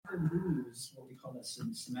bruise, what we call that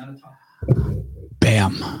somatotop.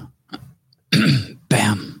 Bam.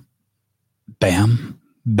 Bam. Bam.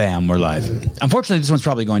 Bam. We're live. Unfortunately, this one's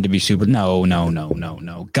probably going to be super. No.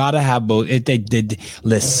 Gotta have both. They did.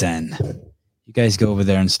 Listen. You guys go over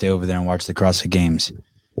there and stay over there and watch the CrossFit Games.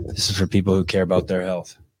 This is for people who care about their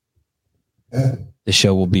health. The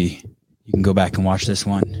show will be, you can go back and watch this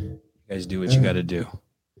one. You guys do what you got to do.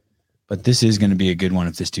 But this is going to be a good one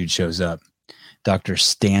if this dude shows up. Dr.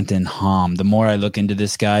 Stanton Hom. The more I look into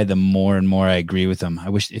this guy, the more and more I agree with him. I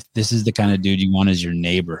wish if this is the kind of dude you want as your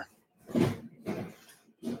neighbor.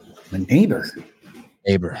 A neighbor.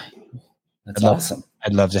 That's awesome.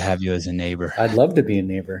 I'd love to have you as a neighbor. I'd love to be a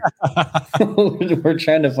neighbor. We're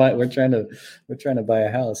trying to buy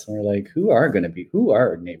a house, and we're like, who are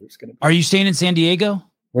our neighbors going to be? Are you staying in San Diego?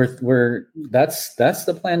 That's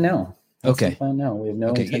the plan now. Okay. We have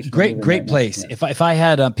no intention. Great place. If I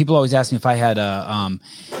had people always ask me if I had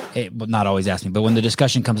not always ask me, but when the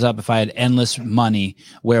discussion comes up, if I had endless money,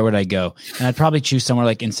 where would I go? And I'd probably choose somewhere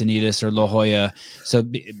like Encinitas or La Jolla. So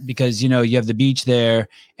because you have the beach there,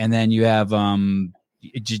 and then you have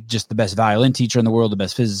just the best violin teacher in the world, the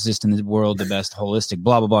best physicist in the world, the best holistic,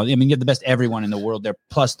 blah blah blah. I mean, you have the best everyone in the world there,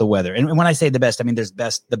 plus the weather. And when I say the best, I mean there's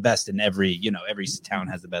the best in every town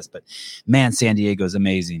has the best. But man, San Diego is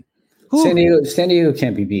amazing. San Diego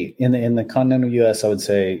can't be beat in the continental U.S. I would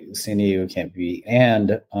say San Diego can't be beat,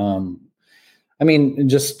 and I mean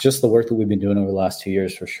just the work that we've been doing over the last 2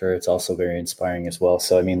 years for sure. It's also very inspiring as well.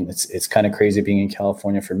 So I mean it's kind of crazy being in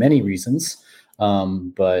California for many reasons,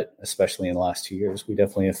 but especially in the last 2 years, we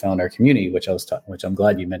definitely have found our community, which I'm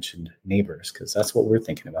glad you mentioned neighbors, because that's what we're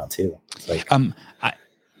thinking about too. It's like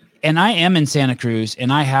And I am in Santa Cruz,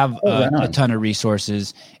 and I have a ton of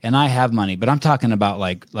resources, and I have money, but I'm talking about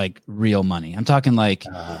like real money. I'm talking like,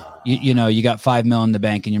 you got $5 million in the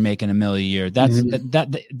bank and you're making $1 million a year. That's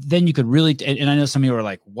then you could really, and I know some of you are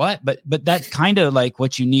like, what? But that's kind of like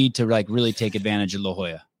what you need to like really take advantage of La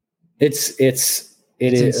Jolla. It is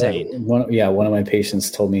insane. One of my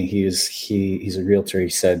patients told me he's a realtor. He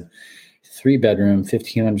said 3-bedroom,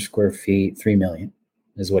 1,500 square feet, $3 million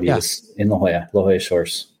is what he is in La Jolla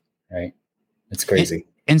Shores. Right. It's crazy.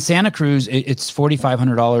 In Santa Cruz, it's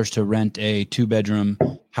 $4,500 to rent a 2-bedroom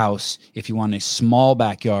house if you want a small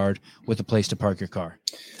backyard with a place to park your car.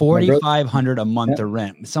 $4,500 a month to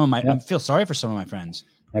rent. I feel sorry for some of my friends.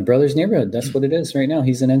 My brother's neighborhood. That's what it is right now.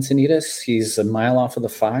 He's in Encinitas. He's a mile off of the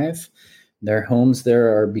 5. Their homes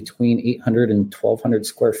there are between 800 and 1,200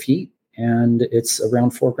 square feet, and it's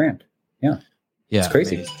around $4,000. Yeah. It's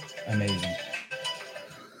crazy. Amazing.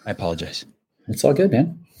 I apologize. It's all good,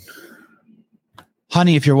 man.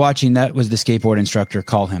 Honey, if you're watching, that was the skateboard instructor.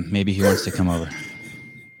 Call him. Maybe he wants to come over.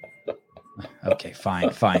 Okay,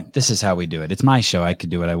 fine. This is how we do it. It's my show. I could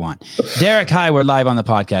do what I want. Derek, hi. We're live on the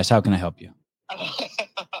podcast. How can I help you?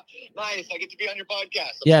 Nice. I get to be on your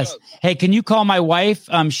podcast. Yes. Hey, can you call my wife?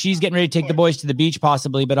 She's getting ready to take the boys to the beach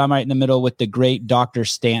possibly, but I'm right in the middle with the great Dr.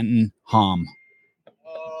 Stanton Hom.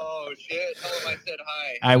 Oh, shit. Tell him I said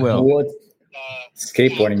hi. I will.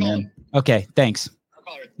 Skateboarding, man. Okay, thanks.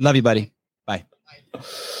 Love you, buddy. Bye.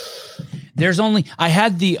 I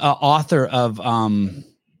had the author of,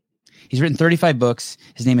 he's written 35 books.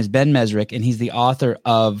 His name is Ben Mesrick, and he's the author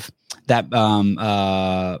of that,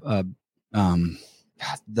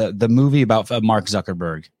 the movie about Mark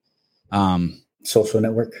Zuckerberg. Social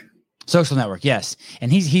Network. Yes.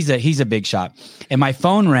 And he's a big shot. And my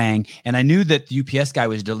phone rang, and I knew that the UPS guy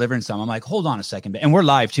was delivering some. I'm like, hold on a second. And we're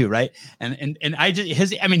live too, right? And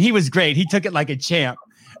he was great. He took it like a champ.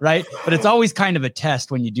 Right. But it's always kind of a test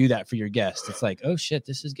when you do that for your guest. It's like, oh shit,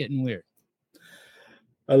 this is getting weird.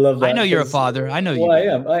 I love that. I know you're a father. I know you. Well, I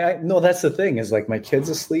am. I no, that's the thing is like my kid's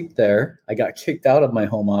asleep there. I got kicked out of my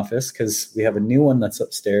home office because we have a new one that's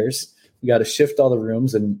upstairs. We got to shift all the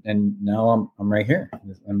rooms, and now I'm right here.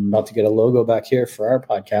 I'm about to get a logo back here for our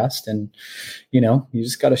podcast, and you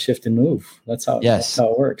just got to shift and move. That's how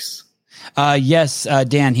it works. Yes,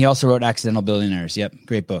 Dan. He also wrote Accidental Billionaires. Yep,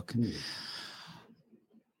 great book.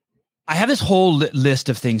 I have this whole list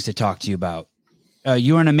of things to talk to you about.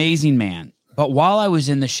 You're an amazing man. But while I was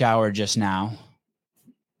in the shower just now.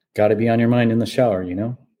 Got to be on your mind in the shower,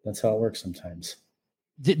 That's how it works sometimes.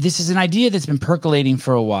 This is an idea that's been percolating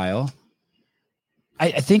for a while.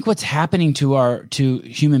 I think what's happening to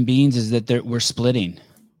human beings is that we're splitting.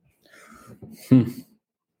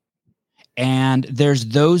 And there's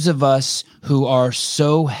those of us who are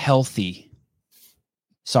so healthy.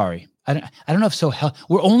 Sorry. I don't know if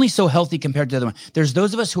we're only so healthy compared to the other one. There's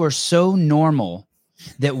those of us who are so normal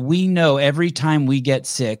that we know every time we get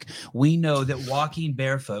sick, we know that walking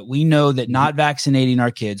barefoot, we know that not vaccinating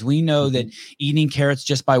our kids, we know that eating carrots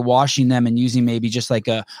just by washing them and using maybe just like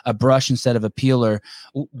a brush instead of a peeler,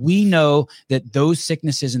 we know that those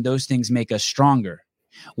sicknesses and those things make us stronger.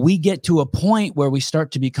 We get to a point where we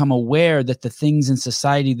start to become aware that the things in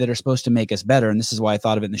society that are supposed to make us better, and this is why I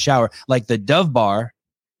thought of it in the shower, like the Dove bar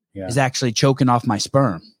is actually choking off my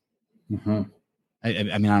sperm. Mm-hmm.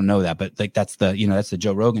 I mean, I don't know that, but like that's the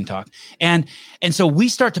Joe Rogan talk. And so we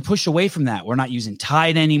start to push away from that. We're not using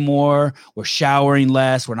Tide anymore. We're showering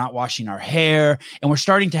less. We're not washing our hair. And we're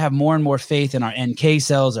starting to have more and more faith in our NK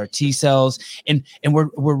cells, our T cells. And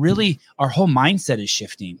we're really, our whole mindset is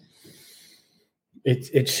shifting.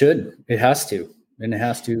 It should. It has to. And it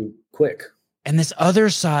has to quick. And this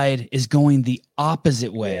other side is going the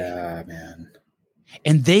opposite way. Yeah, man.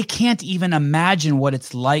 And they can't even imagine what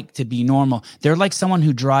it's like to be normal. They're like someone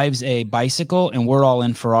who drives a bicycle and we're all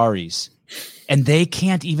in Ferraris. And they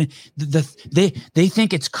can't even they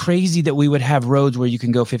think it's crazy that we would have roads where you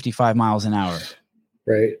can go 55 miles an hour.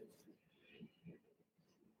 Right.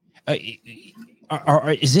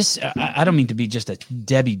 Is this? I don't mean to be just a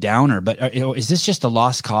Debbie Downer, but is this just a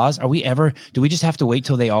lost cause? Do we just have to wait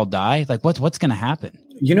till they all die? Like what's going to happen?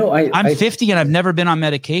 You know, I'm 50 and I've never been on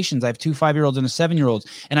medications. I have 2 5-year-olds and a 7-year-old,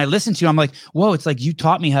 and I listen to you. I'm like, whoa! It's like you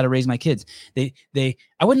taught me how to raise my kids. I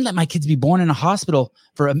wouldn't let my kids be born in a hospital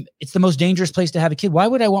it's the most dangerous place to have a kid. Why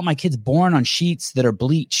would I want my kids born on sheets that are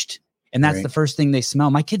bleached? And that's the first thing they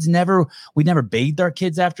smell. My kids we never bathed our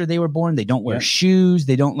kids after they were born. They don't wear shoes.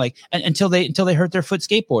 They don't until they hurt their foot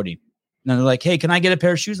skateboarding. And they're like, hey, can I get a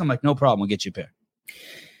pair of shoes? I'm like, no problem. We'll get you a pair.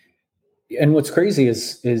 And what's crazy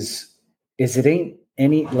is it ain't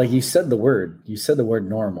any, like you said the word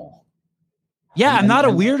normal. Yeah. I'm not a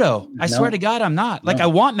weirdo. I swear to God, I'm not. Like I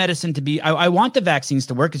want medicine to be, I want the vaccines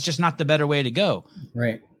to work. It's just not the better way to go.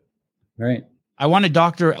 Right. Right. I want a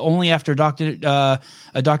doctor only after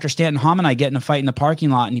Dr. Stanton Hom and I get in a fight in the parking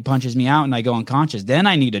lot and he punches me out and I go unconscious. Then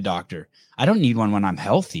I need a doctor. I don't need one when I'm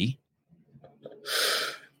healthy.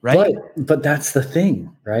 Right. But that's the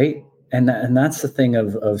thing, right? And that's the thing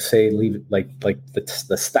of say, leave like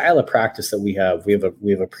the style of practice that we have. We have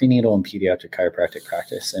a prenatal and pediatric chiropractic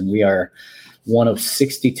practice, and we are one of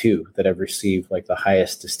 62 that have received like the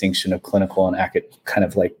highest distinction of clinical and kind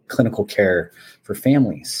of like clinical care for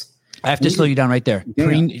families. I have to slow you down right there.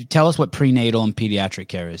 Yeah. Tell us what prenatal and pediatric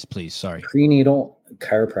care is, please. Sorry. Prenatal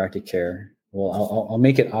chiropractic care. Well, I'll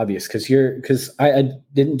make it obvious because I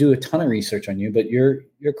didn't do a ton of research on you, but you're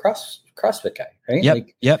a CrossFit guy,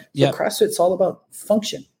 right? Yep. So CrossFit's all about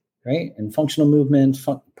function, right? And functional movement,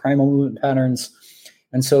 primal movement patterns.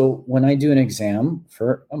 And so when I do an exam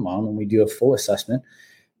for a mom and we do a full assessment,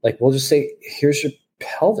 like we'll just say, here's your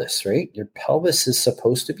pelvis, right? Your pelvis is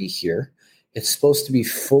supposed to be here. It's supposed to be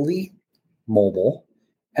fully mobile,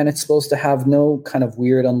 and it's supposed to have no kind of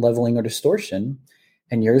weird unleveling or distortion.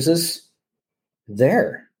 And yours is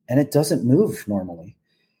there, and it doesn't move normally.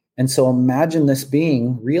 And so imagine this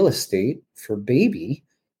being real estate for baby,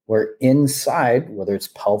 where inside, whether it's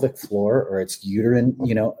pelvic floor or it's uterine,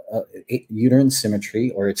 uterine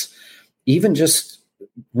symmetry, or it's even just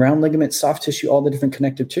round ligament, soft tissue, all the different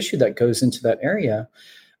connective tissue that goes into that area.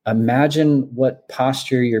 Imagine what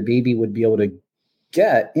posture your baby would be able to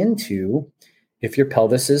get into if your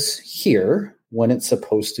pelvis is here when it's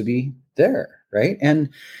supposed to be there, right? And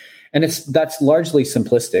that's largely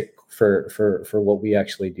simplistic for what we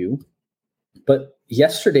actually do. But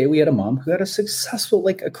yesterday we had a mom who had a successful,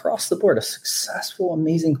 like across the board, a successful,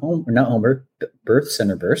 amazing birth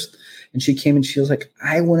center birth. And she came and she was like,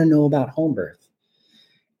 I want to know about home birth.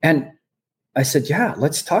 And I said, yeah,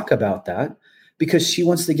 let's talk about that. Because she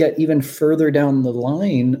wants to get even further down the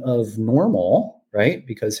line of normal, right?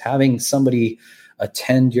 Because having somebody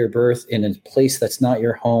attend your birth in a place that's not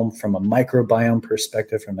your home from a microbiome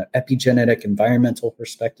perspective, from an epigenetic environmental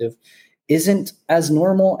perspective, isn't as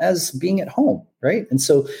normal as being at home, right? And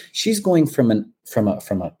so she's going from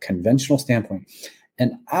a conventional standpoint,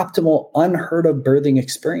 an optimal, unheard of birthing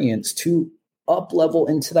experience to up level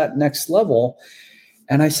into that next level.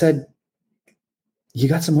 And I said, you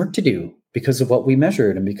got some work to do, because of what we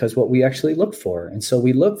measured and because what we actually look for. And so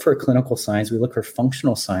we look for clinical signs, we look for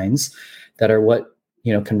functional signs that are what,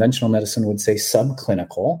 conventional medicine would say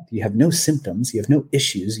subclinical. You have no symptoms, you have no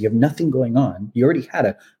issues, you have nothing going on. You already had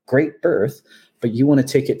a great birth, but you want to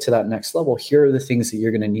take it to that next level. Here are the things that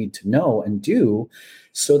you're going to need to know and do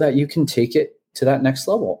so that you can take it to that next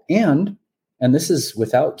level. And this is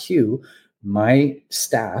without Q, my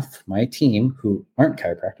staff, my team, who aren't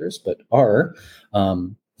chiropractors, but are,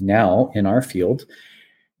 now in our field,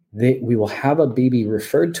 we will have a baby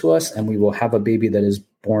referred to us, and we will have a baby that is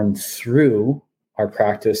born through our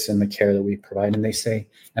practice and the care that we provide. And they say,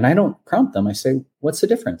 and I don't prompt them. I say, what's the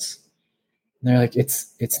difference? And they're like,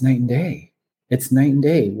 it's night and day. It's night and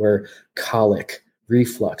day, where colic,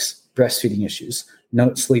 reflux, breastfeeding issues,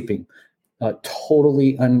 no sleeping,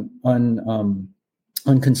 totally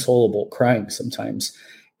unconsolable, crying sometimes.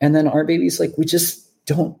 And then our babies, like, we just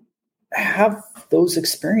don't have those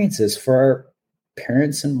experiences for our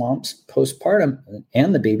parents and moms postpartum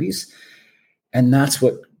and the babies. And that's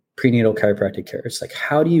what prenatal chiropractic care is. Like,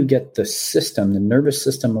 how do you get the system, the nervous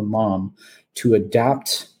system of mom, to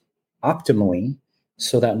adapt optimally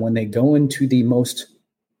so that when they go into the most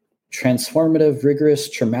transformative, rigorous,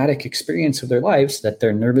 traumatic experience of their lives, that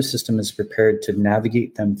their nervous system is prepared to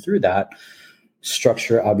navigate them through that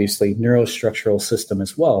structure, obviously neurostructural system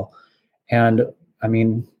as well. And I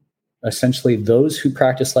mean, essentially, those who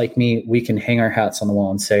practice like me, we can hang our hats on the wall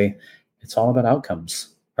and say, it's all about outcomes.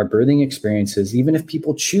 Our birthing experiences, even if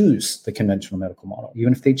people choose the conventional medical model,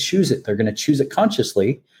 even if they choose it, they're going to choose it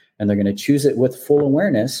consciously, and they're going to choose it with full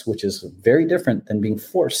awareness, which is very different than being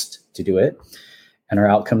forced to do it. And our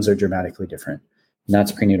outcomes are dramatically different. And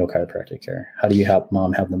that's prenatal chiropractic care. How do you help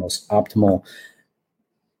mom have the most optimal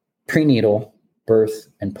prenatal, birth,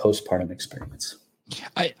 and postpartum experience?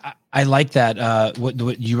 I like that.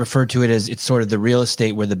 What you refer to it as, it's sort of the real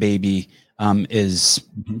estate where the baby is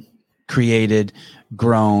created,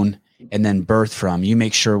 grown, and then birthed from. You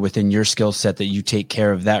make sure within your skill set that you take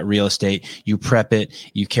care of that real estate. You prep it,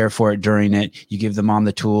 you care for it during it, you give the mom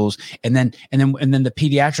the tools, and then the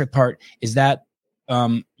pediatric part is that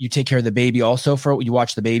you take care of the baby also, you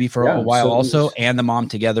watch the baby for a while also, and the mom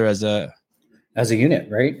together as a unit,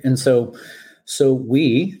 right? And so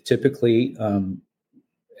we typically,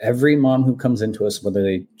 every mom who comes into us, whether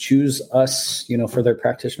they choose us, for their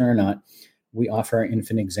practitioner or not, we offer our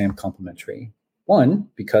infant exam complimentary. One,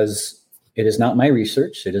 because it is not my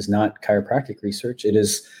research. It is not chiropractic research. It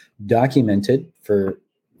is documented for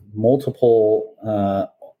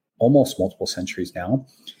almost multiple centuries now,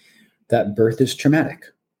 that birth is traumatic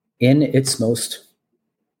in its most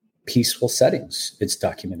peaceful settings. It's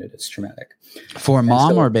documented it's traumatic. For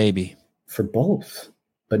mom or baby? For both.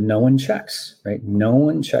 But no one checks, right? No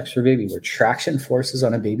one checks for baby. Where traction forces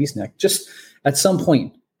on a baby's neck, just at some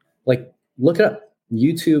point, like, look it up.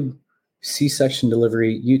 YouTube, C-section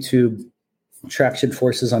delivery, YouTube, traction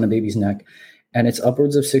forces on a baby's neck. And it's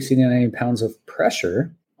upwards of 60 to 90 pounds of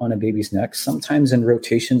pressure on a baby's neck, sometimes in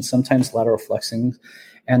rotation, sometimes lateral flexing.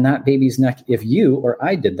 And that baby's neck, if you or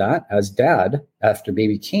I did that as dad after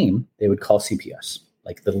baby came, they would call CPS.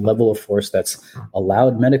 Like, the level of force that's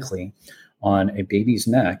allowed medically on a baby's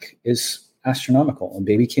neck is astronomical. A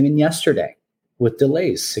baby came in yesterday with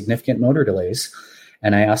delays, significant motor delays.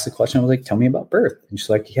 And I asked the question, I was like, tell me about birth. And she's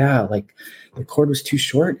like, yeah, like, the cord was too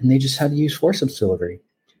short and they just had to use forceps delivery.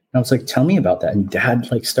 And I was like, tell me about that. And dad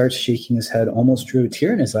starts shaking his head, almost drew a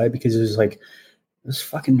tear in his eye, because it was like, it was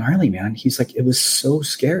fucking gnarly, man. He's like, it was so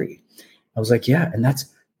scary. I was like, yeah. And that's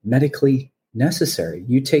medically necessary.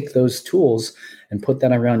 You take those tools and put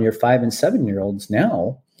that around your 5 and 7-year-olds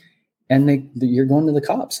now, and you're going to the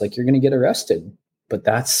cops, like, you're going to get arrested. But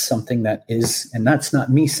that's something that is, and that's not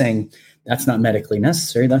me saying that's not medically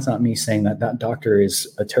necessary. That's not me saying that doctor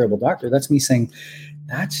is a terrible doctor. That's me saying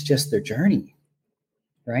that's just their journey.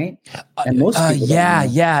 Right. And most people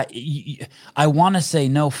I want to say,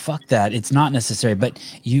 no, fuck that. It's not necessary, but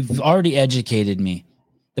you've already educated me.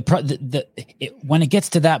 When it gets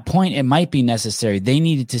to that point, it might be necessary. They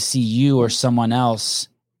needed to see you or someone else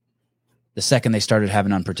the second they started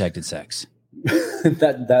having unprotected sex.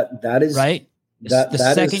 that is right. The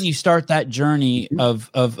second you start that journey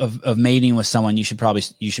of mating with someone, you should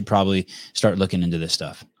probably start looking into this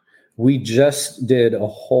stuff. We just did a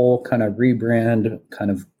whole kind of rebrand, kind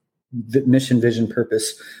of mission, vision,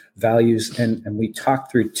 purpose, values, and we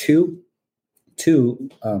talked through two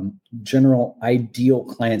general ideal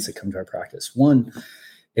clients that come to our practice. One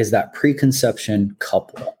is that preconception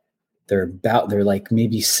couple. They're like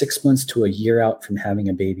maybe 6 months to a year out from having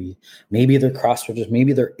a baby. Maybe they're crossovers.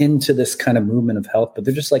 Maybe they're into this kind of movement of health, but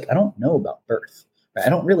they're just like, I don't know about birth. Right? I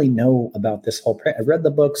don't really know about this whole. I read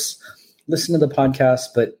the books, listened to the podcast,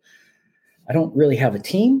 but I don't really have a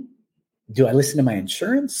team. Do I listen to my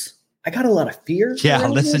insurance? I got a lot of fear. Yeah,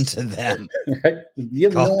 listen to them. Right? You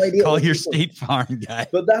have no idea. Call your State Farm guy.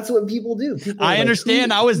 But that's what people do. I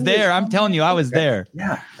understand. I was there. I'm telling you, I was there.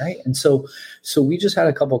 Yeah, right. And so we just had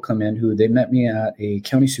a couple come in who they met me at a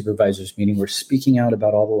county supervisors meeting. We're speaking out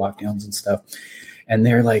about all the lockdowns and stuff. And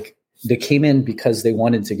they're like, they came in because they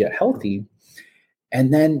wanted to get healthy.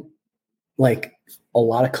 And then, like a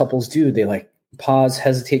lot of couples do, they like pause,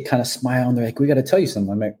 hesitate, kind of smile. And they're like, we got to tell you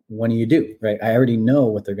something. I'm like, what do you do? Right. I already know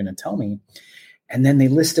what they're going to tell me. And then they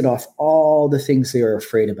listed off all the things they are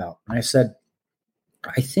afraid about. And I said,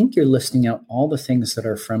 I think you're listing out all the things that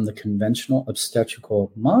are from the conventional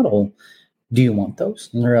obstetrical model. Do you want those?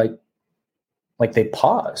 And they're like they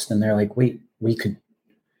paused and they're like, wait, we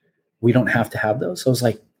don't have to have those. So I was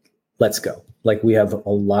like, let's go. Like we have a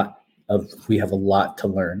lot to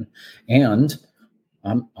learn, and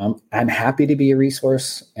I'm happy to be a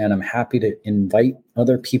resource, and I'm happy to invite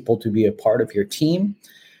other people to be a part of your team.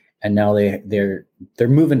 And now they're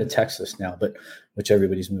moving to Texas now, which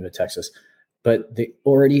everybody's moving to Texas. But they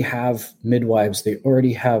already have midwives, they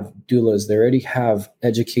already have doulas, they already have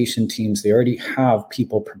education teams, they already have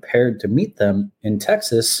people prepared to meet them in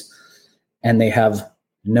Texas, and they have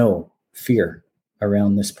no fear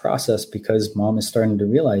around this process because mom is starting to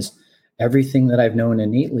realize everything that I've known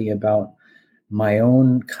innately about my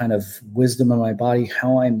own kind of wisdom of my body,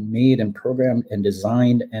 how I'm made and programmed and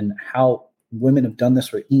designed, and how women have done this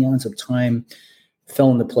for eons of time,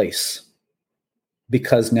 fell into place.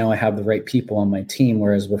 Because now I have the right people on my team.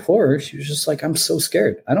 Whereas before she was just like, I'm so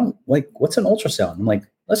scared. I don't like, what's an ultrasound? I'm like,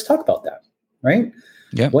 let's talk about that. Right.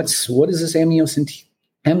 Yeah. What is this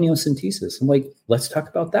amniocentesis? I'm like, let's talk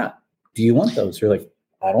about that. Do you want those? You're like,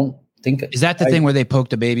 I don't think Is that the thing where they poke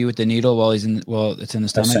the baby with the needle while it's in the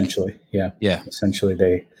stomach? Essentially. Yeah. Yeah. Essentially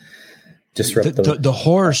they disrupt the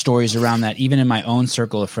horror stories around that, even in my own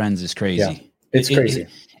circle of friends, is crazy. Yeah. It's crazy.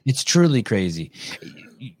 It's truly crazy.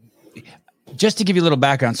 Just to give you a little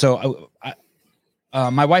background, so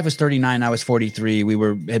my wife was 39, I was 43. We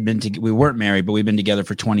weren't married, but we've been together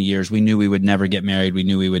for 20 years. We knew we would never get married. We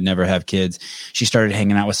knew we would never have kids. She started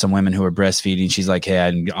hanging out with some women who were breastfeeding. She's like,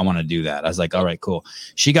 hey, I want to do that. I was like, all right, cool.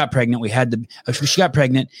 She got pregnant. She got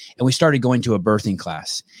pregnant, and we started going to a birthing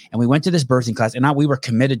class. And we went to this birthing class, and we were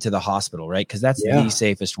committed to the hospital, right? Because that's the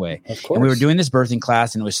safest way. Of course. And we were doing this birthing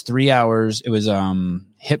class, and it was 3 hours. It was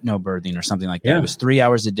hypnobirthing or something like that. It was 3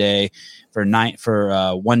 hours a day for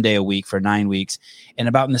 1 day a week for 9 weeks. And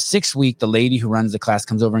about in the 6th week, the lady who runs the class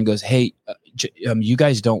comes over and goes, hey, you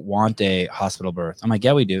guys don't want a hospital birth. I'm like,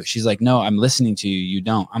 yeah, we do. She's like, no, I'm listening to you. You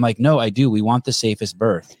don't. I'm like, no, I do. We want the safest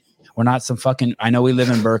birth. We're not some fucking, I know we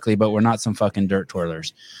live in Berkeley, but we're not some fucking dirt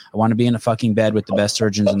twirlers. I want to be in a fucking bed with the best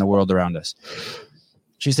surgeons in the world around us.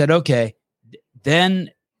 She said, okay.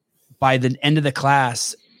 Then by the end of the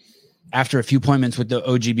class, after a few appointments with the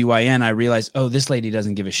OGBYN, I realized, oh, this lady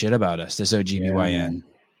doesn't give a shit about us, this OGBYN.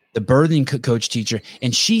 The birthing coach teacher.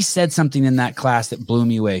 And she said something in that class that blew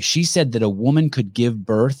me away. She said that a woman could give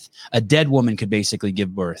birth. A dead woman could basically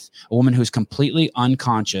give birth. A woman who's completely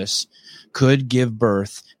unconscious could give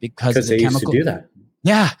birth because of the chemical. Used to do that.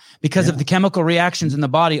 Yeah, because of the chemical reactions in the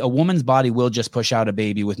body. A woman's body will just push out a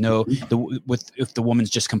baby if the woman's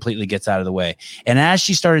just completely gets out of the way. And as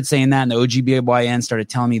she started saying that, and the OGBYN started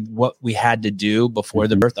telling me what we had to do before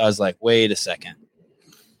the birth, I was like, wait a second.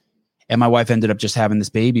 And my wife ended up just having this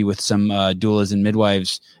baby with some doulas and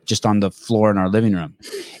midwives just on the floor in our living room.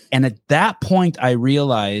 And at that point, I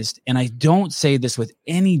realized, and I don't say this with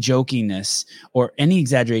any jokiness or any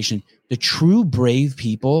exaggeration, the true brave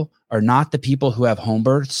people are not the people who have home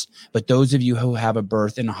births, but those of you who have a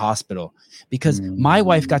birth in a hospital. Because my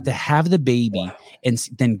wife got to have the baby and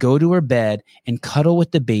then go to her bed and cuddle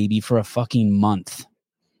with the baby for a fucking month.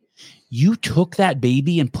 You took that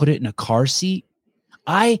baby and put it in a car seat.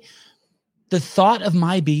 The thought of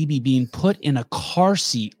my baby being put in a car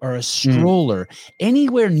seat or a stroller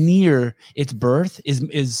anywhere near its birth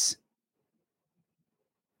is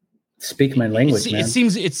speak my language, man.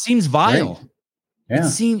 It seems vile. Right. Yeah.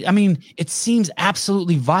 It seems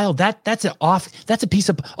absolutely vile. That's a piece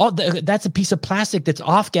of plastic that's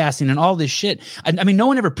off gassing and all this shit. I mean, no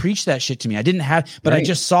one ever preached that shit to me. I didn't have, but I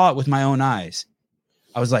just saw it with my own eyes.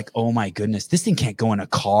 I was like, oh my goodness, this thing can't go in a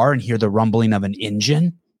car and hear the rumbling of an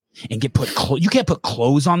engine and you can't put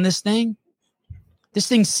clothes on this thing. This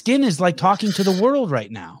thing's skin is like talking to the world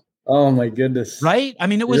right now. Oh my goodness. Right? I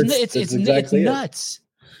mean, it's nuts.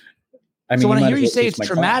 I mean, so when I hear you say it's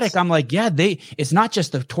traumatic, I'm like, yeah, it's not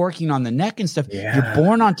just the torquing on the neck and stuff. Yeah. You're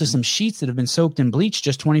born onto some sheets that have been soaked in bleach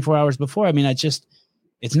just 24 hours before. I mean,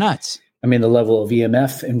 it's nuts. I mean, the level of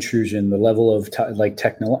EMF intrusion, the level of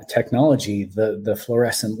technology, the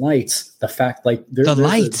fluorescent lights, the fact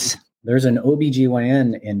there's an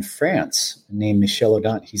OBGYN in France named Michel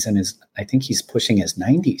Audant. I think he's pushing his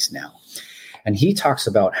 90s now. And he talks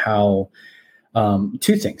about how,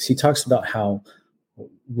 two things. He talks about how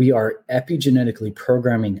we are epigenetically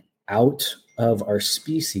programming out of our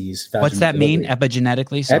species. What's that mean,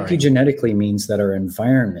 epigenetically? Sorry. Epigenetically means that our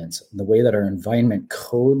environment, the way that our environment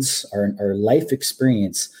codes our life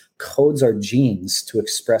experience, codes our genes to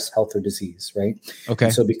express health or disease, right? Okay.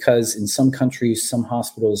 And so because in some countries, some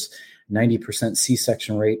hospitals, 90%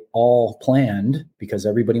 C-section rate, all planned because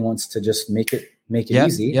everybody wants to just make it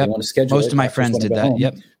easy. They want to schedule it. Most of my friends did that.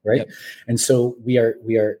 Yep. Right. Yep. And so we are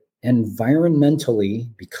environmentally,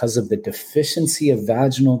 because of the deficiency of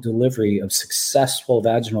vaginal delivery, of successful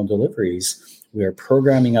vaginal deliveries, we are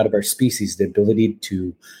programming out of our species the ability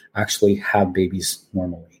to actually have babies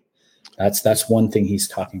normally. That's one thing he's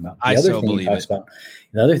talking about. The other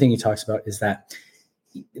thing he talks about is that,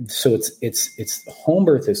 so it's home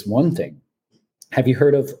birth is one thing. Have you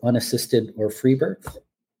heard of unassisted or free birth?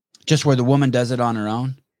 Just where the woman does it on her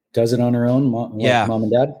own? Does it on her own, mom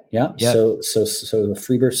and dad? Yeah. Yep. So the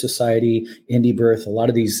Free Birth Society, Indie Birth, a lot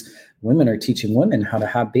of these women are teaching women how to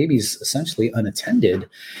have babies essentially unattended.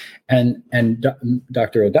 And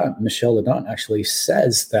Dr. Michelle Odant actually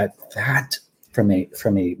says that from a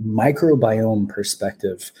microbiome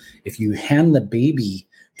perspective, if you hand the baby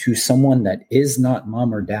to someone that is not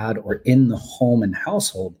mom or dad or in the home and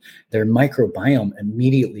household, their microbiome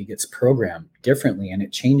immediately gets programmed differently, and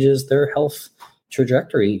it changes their health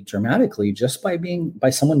trajectory dramatically just by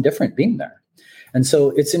someone different being there. And so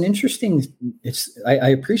it's an interesting, I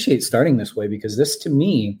appreciate starting this way, because this to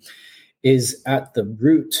me is at the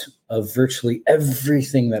root of virtually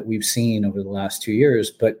everything that we've seen over the last 2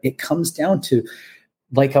 years. But it comes down to,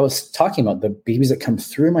 like I was talking about, the babies that come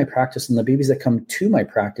through my practice and the babies that come to my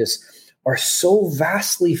practice are so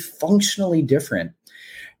vastly functionally different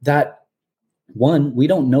that, one, we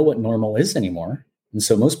don't know what normal is anymore. And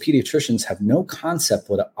so most pediatricians have no concept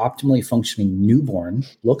what an optimally functioning newborn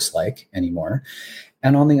looks like anymore.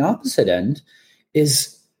 And on the opposite end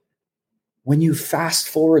is when you fast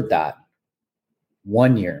forward that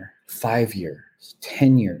 1 year, 5 years,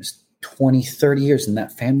 10 years, 20, 30 years, and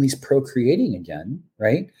that family's procreating again,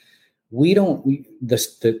 right?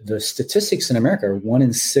 The statistics in America are 1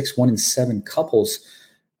 in 6, 1 in 7 couples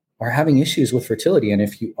are having issues with fertility. And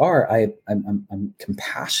if you are, I'm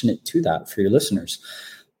compassionate to that for your listeners.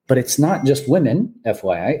 But it's not just women,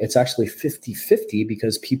 FYI, it's actually 50-50,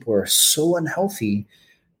 because people are so unhealthy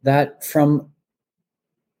that from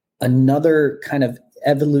another kind of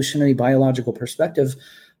evolutionary biological perspective,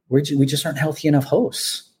 we just aren't healthy enough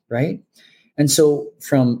hosts, right? And so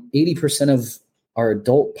from 80% of our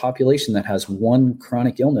adult population that has one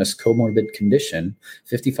chronic illness, comorbid condition,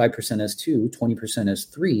 55% has 2, 20% has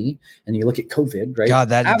 3, and you look at COVID, right? God,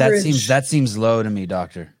 that seems low to me,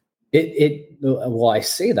 doctor. Well, I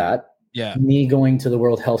say that. Yeah. Me going to the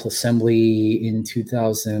World Health Assembly in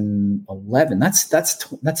 2011.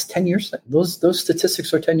 That's 10 years. Those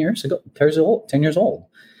statistics are 10 years ago. 10 years old.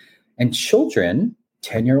 And children,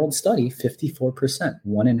 10-year-old study, 54%,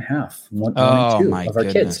 1 in 2 of our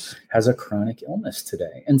kids has a chronic illness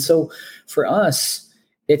today. And so for us,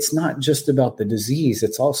 it's not just about the disease.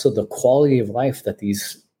 It's also the quality of life that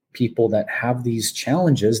these people that have these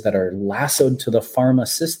challenges that are lassoed to the pharma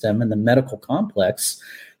system and the medical complex,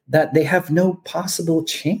 that they have no possible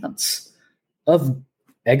chance of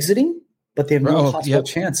exiting, but they have no possible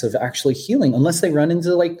chance of actually healing unless they run into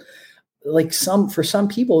for some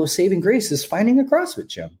people, saving grace is finding a CrossFit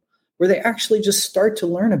gym where they actually just start to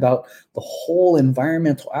learn about the whole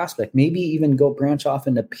environmental aspect, maybe even go branch off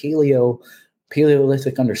into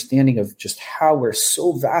Paleolithic understanding of just how we're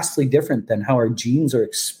so vastly different than how our genes are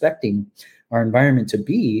expecting our environment to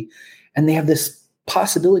be. And they have this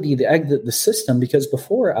possibility to exit the system, because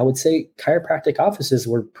before, I would say chiropractic offices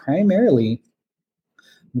were primarily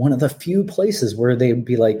one of the few places where they'd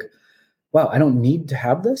be like, wow, I don't need to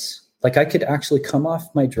have this. Like, I could actually come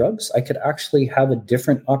off my drugs. I could actually have a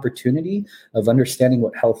different opportunity of understanding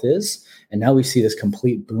what health is. And now we see this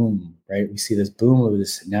complete boom, right? We see this boom of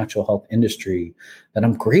this natural health industry that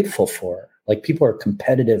I'm grateful for. Like, people are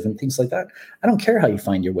competitive and things like that. I don't care how you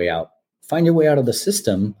find your way out. Find your way out of the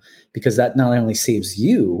system, because that not only saves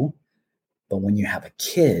you, but when you have a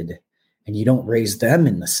kid and you don't raise them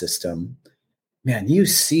in the system, man, you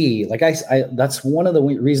see, like I that's one of the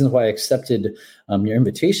reasons why I accepted your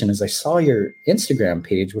invitation, is I saw your Instagram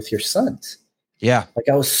page with your sons. Yeah. Like,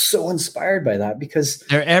 I was so inspired by that, because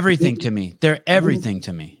they're everything to me. They're everything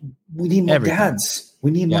to me. We need more dads.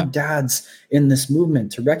 We need more dads in this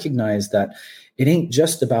movement to recognize that it ain't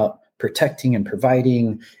just about protecting and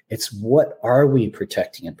providing. It's what are we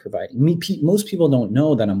protecting and providing? Most people don't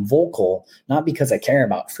know that I'm vocal, not because I care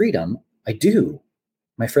about freedom. I do.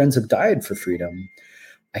 My friends have died for freedom.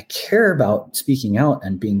 I care about speaking out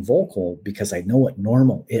and being vocal because I know what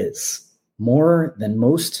normal is. More than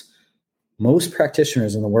most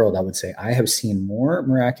practitioners in the world, I would say I have seen more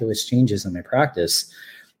miraculous changes in my practice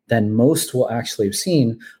than most will actually have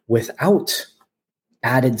seen without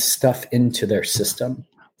added stuff into their system.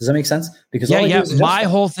 Does that make sense? Because my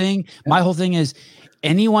whole thing is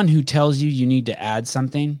anyone who tells you need to add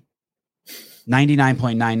something,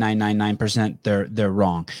 99.9999%, they're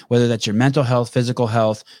wrong. Whether that's your mental health, physical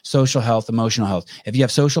health, social health, emotional health. If you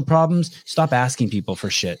have social problems, stop asking people for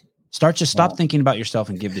shit. Stop thinking about yourself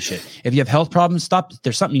and give the shit. If you have health problems, stop.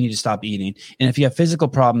 There's something you need to stop eating. And if you have physical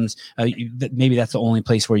problems, maybe that's the only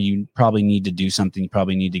place where you probably need to do something. You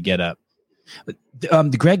probably need to get up. But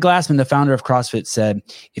the Greg Glassman, the founder of CrossFit, said,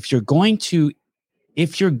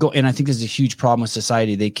 and I think this is a huge problem with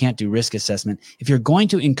society, they can't do risk assessment. If you're going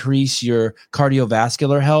to increase your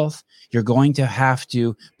cardiovascular health, you're going to have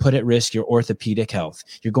to put at risk your orthopedic health.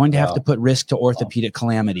 You're going to have to put risk to orthopedic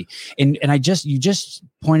calamity. And you just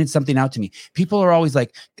pointed something out to me. People are always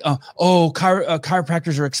like,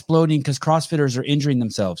 chiropractors are exploding because CrossFitters are injuring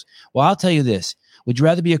themselves. Well, I'll tell you this. Would you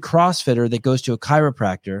rather be a CrossFitter that goes to a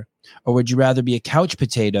chiropractor, or would you rather be a couch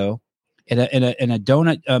potato and a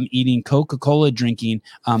donut eating, Coca-Cola drinking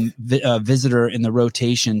visitor in the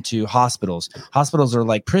rotation to hospitals? Hospitals are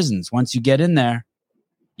like prisons. Once you get in there,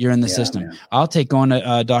 you're in the system. Man. I'll take going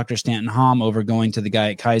to Dr. Stanton Hom over going to the guy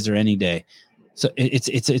at Kaiser any day. So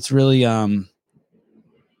it's really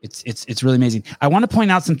it's really amazing. I want to point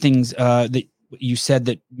out some things that you said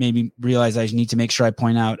that made me realize I need to make sure I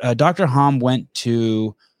point out. Dr. Hom went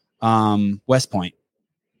to West Point.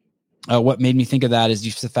 What made me think of that is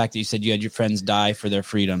just the fact that you said you had your friends die for their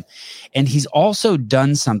freedom. And he's also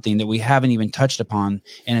done something that we haven't even touched upon,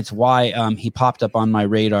 and it's why he popped up on my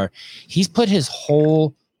radar. He's put his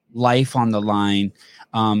whole life on the line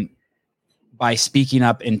by speaking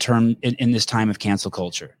up in this time of cancel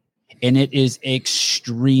culture. And it is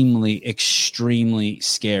extremely, extremely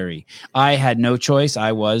scary. I had no choice.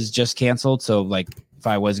 I was just canceled. So like if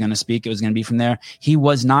I was going to speak, it was going to be from there. He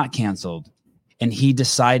was not canceled. And he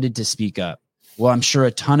decided to speak up. Well, I'm sure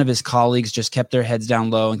a ton of his colleagues just kept their heads down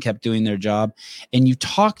low and kept doing their job. And you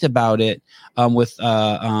talked about it with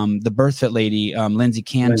the BirthFit lady, Lindsay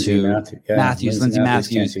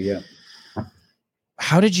Matthews. Yeah.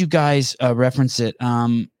 How did you guys reference it?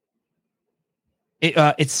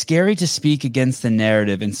 It's scary to speak against the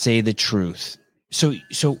narrative and say the truth. So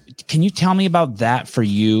can you tell me about that for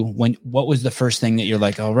you? What was the first thing that you're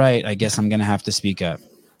like, all right, I guess I'm going to have to speak up?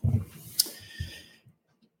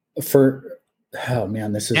 This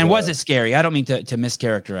is. And was it scary? I don't mean to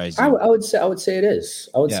mischaracterize you. I would say it is.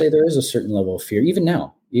 I would say there is a certain level of fear, even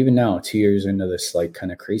now, 2 years into this like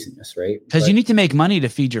kind of craziness, right? Because you need to make money to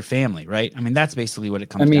feed your family, right? I mean, that's basically what it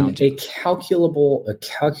comes down to. A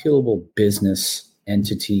calculable business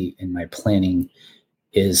entity in my planning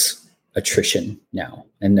is attrition now.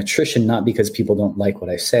 And attrition, not because people don't like what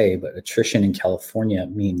I say, but attrition in California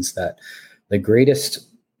means that the greatest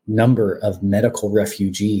number of medical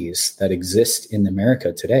refugees that exist in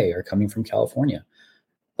America today are coming from California.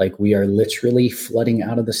 Like we are literally flooding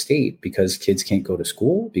out of the state because kids can't go to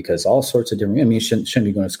school, because all sorts of different, you shouldn't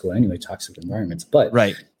be going to school anyway, toxic environments, but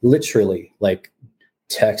literally like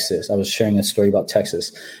Texas. I was sharing a story about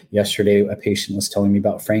Texas yesterday. A patient was telling me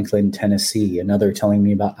about Franklin, Tennessee, another telling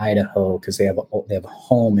me about Idaho, because they have a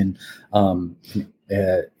home in an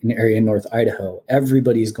area in North Idaho.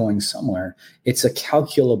 Everybody's going somewhere. It's an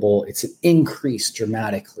increase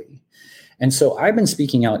dramatically. And so I've been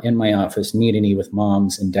speaking out in my office, knee to knee with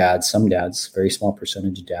moms and dads, some dads, very small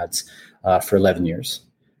percentage of dads, for 11 years.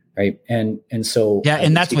 Right. And so. Yeah.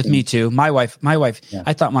 And that's with me too. My wife,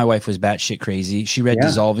 I thought my wife was batshit crazy. She read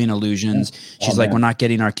Dissolving Illusions. Yeah. She's like, we're not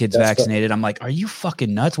getting our kids vaccinated. I'm like, are you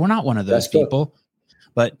fucking nuts? We're not one of those people.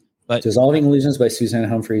 But Dissolving Illusions by Suzanne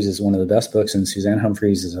Humphries is one of the best books. And Suzanne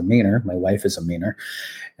Humphries is a Mainer. My wife is a Mainer.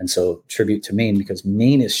 And so tribute to Maine, because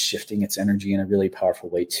Maine is shifting its energy in a really powerful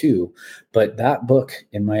way too. But that book,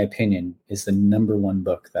 in my opinion, is the number one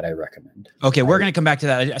book that I recommend. Okay. We're going to come back to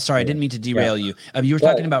that. Sorry, I didn't mean to derail you. You were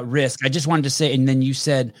talking about risk. I just wanted to say, and then you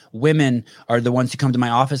said women are the ones who come to my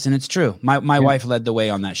office. And it's true. My wife led the way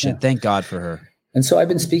on that shit. Yeah. Thank God for her. And so I've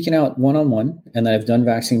been speaking out one-on-one, and I've done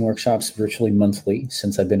vaccine workshops virtually monthly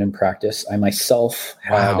since I've been in practice. I myself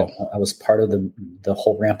I was part of the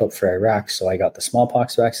whole ramp up for Iraq. So I got the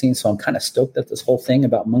smallpox vaccine. So I'm kind of stoked that this whole thing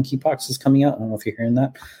about monkeypox is coming out. I don't know if you're hearing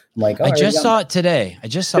that. I'm like, I just saw it today.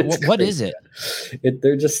 What is it?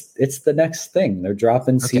 It's the next thing. They're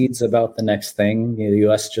dropping seeds about the next thing. The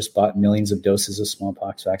U.S. just bought millions of doses of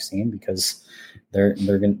smallpox vaccine because they're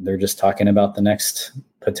just talking about the next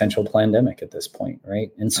potential pandemic at this point,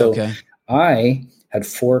 right? And so I had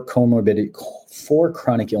four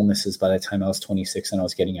chronic illnesses by the time I was 26 and I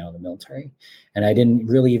was getting out of the military, and I didn't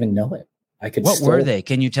really even know it. What were they?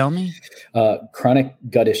 Can you tell me? Chronic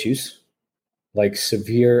gut issues. like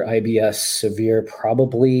severe IBS, severe,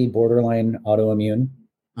 probably borderline autoimmune,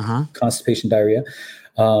 constipation, diarrhea,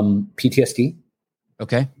 PTSD.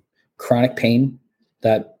 Okay. Chronic pain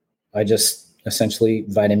that I just essentially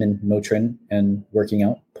vitamin, Motrin, and working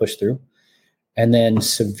out push through. And then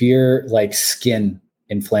severe like skin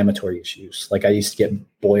inflammatory issues. Like I used to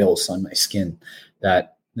get boils on my skin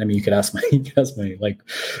that, I mean, you could ask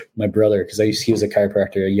my brother, because he was a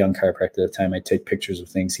chiropractor, a young chiropractor at the time. I'd take pictures of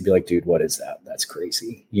things. He'd be like, dude, what is that? That's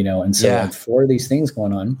crazy. And so I had 4 of these things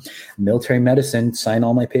going on. Military medicine, sign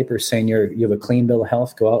all my papers saying you have a clean bill of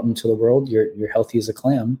health, go out into the world. You're healthy as a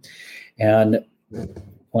clam. And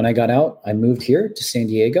when I got out, I moved here to San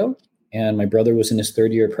Diego, and my brother was in his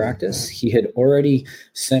 3rd year of practice. He had already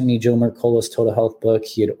sent me Joe Mercola's Total Health book.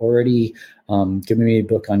 He had already given me a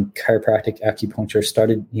book on chiropractic acupuncture,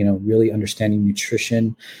 started, really understanding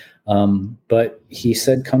nutrition. But he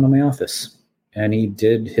said, come to my office. And he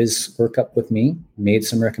did his workup with me, made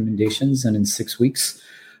some recommendations. And in 6 weeks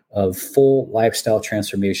of full lifestyle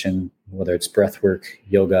transformation, whether it's breath work,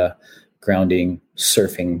 yoga, grounding,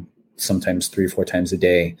 surfing, sometimes 3 or 4 times a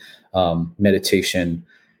day, meditation,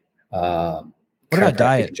 what about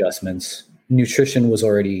diet adjustments. Nutrition was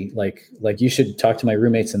already like you should talk to my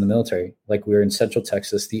roommates in the military. Like we were in Central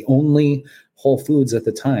Texas. The only Whole Foods at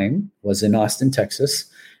the time was in Austin, Texas.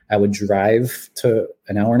 I would drive to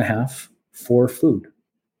an hour and a half for food,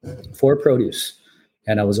 for produce.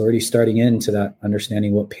 And I was already starting into that,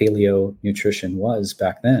 understanding what paleo nutrition was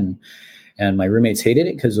back then. And my roommates hated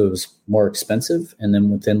it because it was more expensive. And then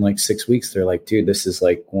within like 6 weeks, they're like, dude, this is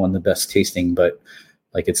like one of the best tasting, but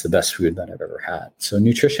like it's the best food that I've ever had. So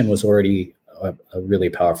nutrition was already a really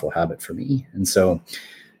powerful habit for me. And so,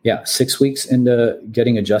 6 weeks into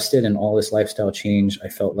getting adjusted and all this lifestyle change, I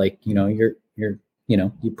felt like, you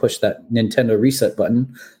push that Nintendo reset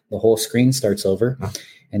button, the whole screen starts over.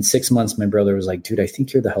 And 6 months, my brother was like, dude, I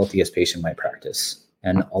think you're the healthiest patient in my practice.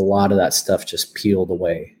 And a lot of that stuff just peeled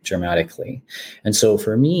away dramatically. And so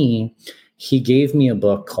for me, he gave me a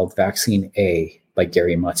book called Vaccine A by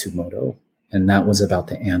Gary Matsumoto. And that was about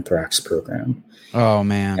the anthrax program. Oh,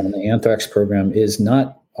 man. And the anthrax program is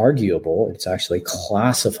not arguable. It's actually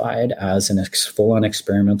classified as a full-on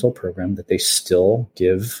experimental program that they still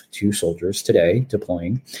give to soldiers today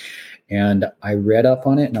deploying. And I read up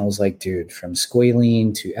on it and I was like, dude, from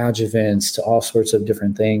squalene to adjuvants to all sorts of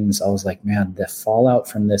different things. I was like, man, the fallout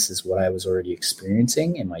from this is what I was already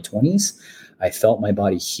experiencing in my 20s. I felt my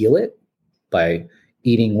body heal it by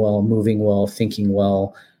eating well, moving well, thinking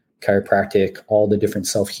well, chiropractic, all the different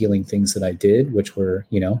self-healing things that I did, which were,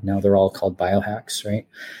 now they're all called biohacks, right?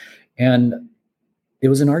 And it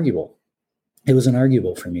was inarguable. It was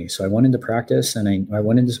inarguable for me. So I went into practice and I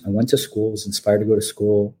went to school, was inspired to go to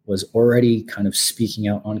school, was already kind of speaking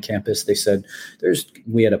out on campus. They said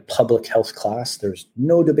we had a public health class. There's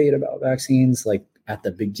no debate about vaccines. Like at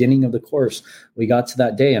the beginning of the course, we got to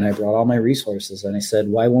that day and I brought all my resources and I said,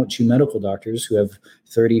 why won't you medical doctors who have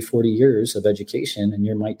 30, 40 years of education and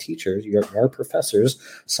you're my teachers, you're our professors,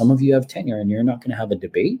 some of you have tenure and you're not going to have a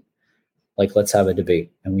debate? Like, let's have a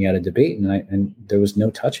debate. And we had a debate and there was no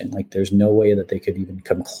touching. Like, there's no way that they could even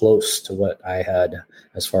come close to what I had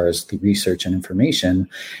as far as the research and information.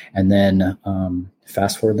 And then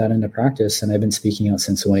fast forward that into practice. And I've been speaking out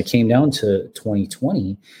since. So when it came down to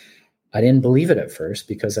 2020, I didn't believe it at first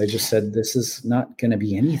because I just said, this is not going to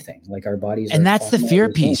be anything. Like our bodies. And that's the fear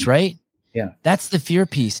piece, right? Yeah. That's the fear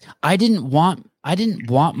piece. I didn't want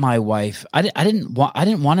my wife. I didn't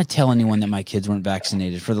want to tell anyone that my kids weren't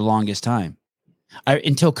vaccinated for the longest time,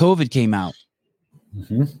 until COVID came out.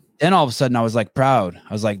 Mm-hmm. Then all of a sudden I was like proud.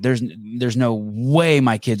 I was like, there's no way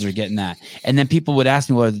my kids are getting that. And then people would ask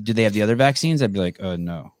me, well, do they have the other vaccines? I'd be like,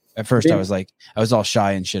 no. At first I was all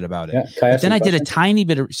shy and shit about it. Yeah, but then I did a tiny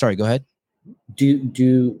bit of, sorry, go ahead.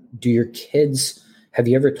 Do your kids, have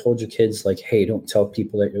you ever told your kids like, hey, don't tell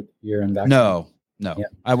people that you're unvaccinated? No. Yeah.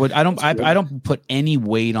 I don't put any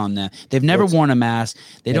weight on them. They've never worn a mask.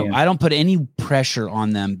 I don't put any pressure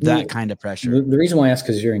on them, that kind of pressure. The reason why I ask,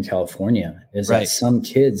 because you're in California, is that some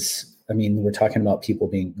kids, I mean, we're talking about people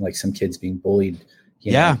being like some kids being bullied,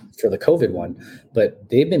 for the COVID one, but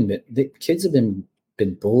kids have been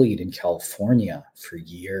bullied in California for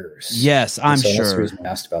years. Yes, I'm sure. That's the reason I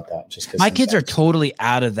asked about that. Just my kids are totally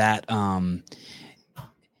out of that.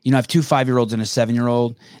 I have 2 5-year-olds and a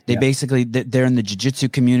 7-year-old. They basically, they're in the jiu-jitsu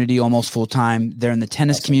community almost full time. They're in the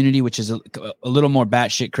tennis community, which is a little more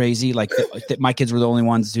batshit crazy. Like my kids were the only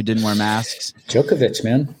ones who didn't wear masks. Djokovic,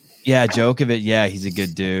 man. Yeah, Djokovic. Yeah, he's a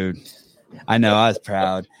good dude. I know. I was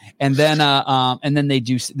proud. And then they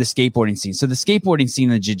do the skateboarding scene. So the skateboarding scene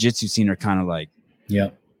and the jiu-jitsu scene are kind of like, you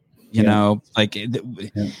know, like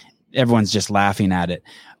everyone's just laughing at it.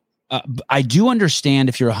 I do understand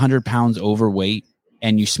if you're 100 pounds overweight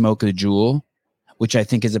and you smoke a Juul, which I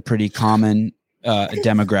think is a pretty common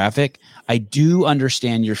demographic. I do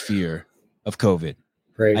understand your fear of COVID.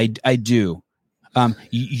 Right. I do.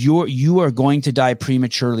 You are going to die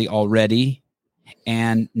prematurely already,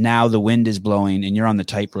 and now the wind is blowing, and you're on the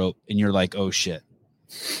tightrope, and you're like, oh shit.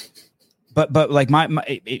 But like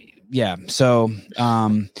yeah. So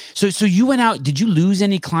you went out. Did you lose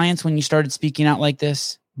any clients when you started speaking out like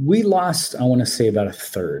this? We lost, I want to say, about a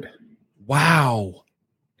third. Wow.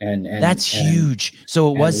 And that's huge.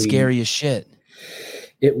 So it was scary as shit.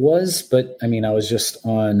 It was, but I mean, I was just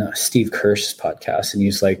on Steve Kirsch's podcast, and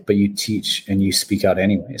he's like, but you teach and you speak out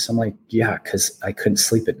anyways. I'm like, yeah, because I couldn't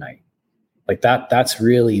sleep at night. Like that's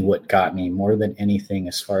really what got me more than anything,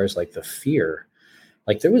 as far as like the fear.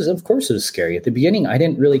 Like there was, of course it was scary. At the beginning, I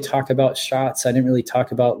didn't really talk about shots. I didn't really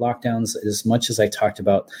talk about lockdowns as much as I talked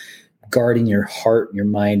about guarding your heart, your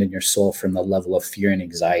mind, and your soul from the level of fear and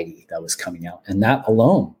anxiety that was coming out. And that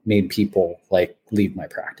alone made people like leave my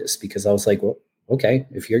practice, because I was like, well, okay,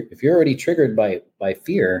 if you're already triggered by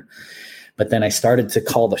fear. But then I started to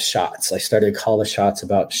call the shots. I started to call the shots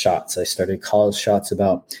about shots. I started to call shots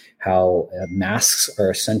about how masks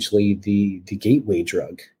are essentially the gateway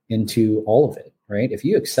drug into all of it, right? If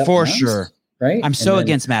you accept for masks, sure. Right. I'm so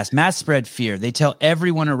against masks. Masks spread fear. They tell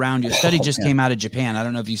everyone around you. A study just came out of Japan. I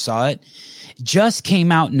don't know if you saw it. Just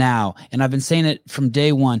came out now. And I've been saying it from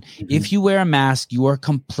day one. Mm-hmm. If you wear a mask, you are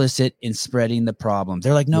complicit in spreading the problem.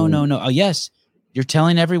 They're like, no. Oh, yes. You're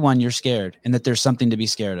telling everyone you're scared and that there's something to be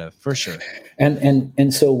scared of, for sure.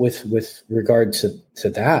 And so with regard to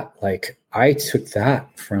that, like I took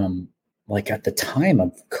that from like at the time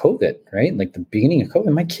of COVID, right? Like the beginning of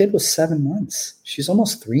COVID, my kid was 7 months. She's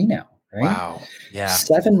almost 3 now. Right? Wow. Yeah.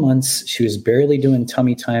 7 months. She was barely doing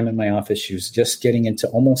tummy time in my office. She was just getting into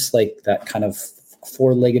almost like that kind of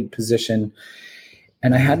 4-legged position.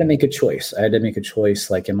 And I had to make a choice.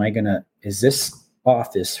 Like, is this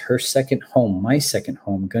office, her second home, my second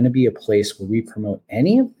home, going to be a place where we promote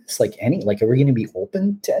any of this? Like are we going to be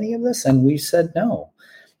open to any of this? And we said no.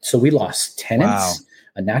 So we lost tenants. Wow.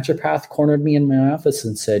 A naturopath cornered me in my office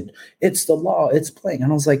and said, it's the law, it's playing.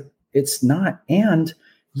 And I was like, it's not. And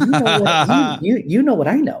you know what you know what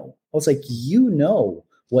I know. I was like, you know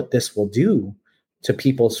what this will do to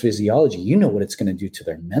people's physiology. You know what it's going to do to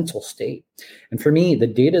their mental state. And for me, the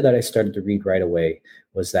data that I started to read right away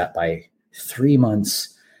was that by 3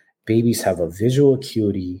 months, babies have a visual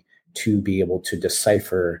acuity to be able to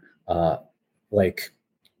decipher, like,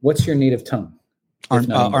 what's your native tongue?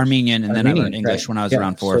 Armenian, and then I learned English when I was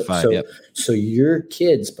around 4 or 5. Yep. So your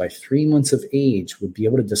kids by 3 months of age would be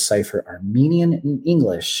able to decipher Armenian and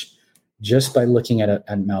English just by looking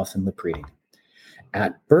at mouth and lip reading.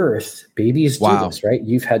 At birth, babies do this, right?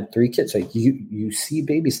 You've had 3 kids. Like you see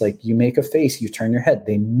babies, like you make a face, you turn your head.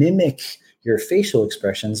 They mimic your facial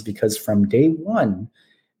expressions because from day one,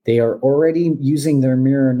 they are already using their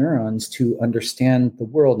mirror neurons to understand the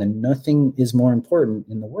world, and nothing is more important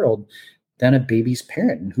in the world than a baby's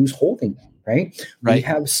parent and who's holding them, right? We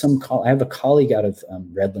have I have a colleague out of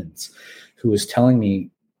Redlands who was telling me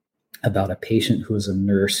about a patient who was a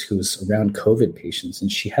nurse who was around COVID patients,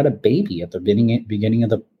 and she had a baby at the beginning of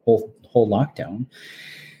the whole lockdown.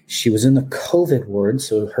 She was in the COVID ward,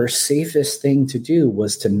 so her safest thing to do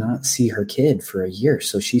was to not see her kid for a year.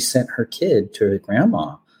 So she sent her kid to her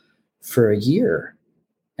grandma for a year.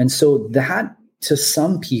 And so that, to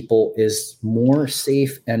some people, is more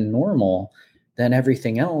safe and normal than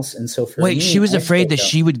everything else. And so for me, she was afraid that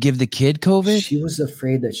she would give the kid COVID? She was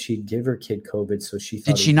afraid that she'd give her kid COVID. So she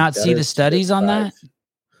thought, did she not see the studies on that?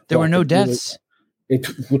 There were no deaths.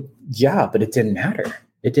 Yeah, but it didn't matter.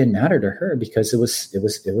 It didn't matter to her because it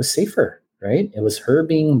was safer, right? It was her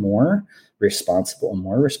being more responsible, a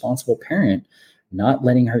more responsible parent, not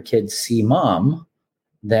letting her kids see mom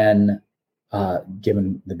than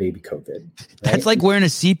giving the baby COVID. Right? That's like wearing a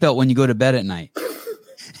seatbelt when you go to bed at night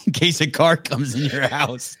in case a car comes in your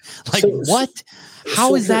house. Like, what?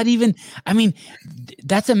 How is that even? I mean,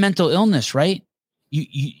 that's a mental illness, right?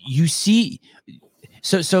 You see.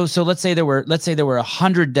 So let's say there were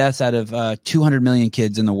 100 deaths out of 200 million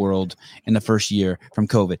kids in the world in the first year from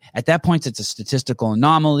COVID. At that point, it's a statistical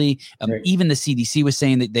anomaly. Even the CDC was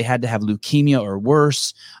saying that they had to have leukemia or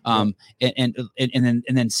worse. And then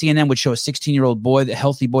CNN would show a 16-year-old boy, the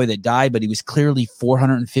healthy boy that died, but he was clearly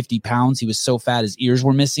 450 pounds. He was so fat his ears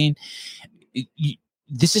were missing.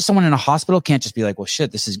 This is someone in a hospital can't just be like, well,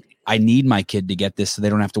 shit, I need my kid to get this so they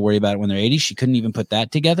don't have to worry about it when they're 80. She couldn't even put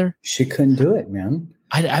that together. She couldn't do it, man.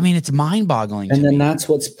 I mean, it's mind-boggling. And to then me. that's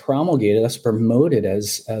what's promulgated. That's promoted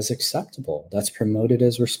as acceptable. That's promoted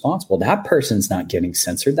as responsible. That person's not getting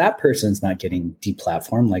censored. That person's not getting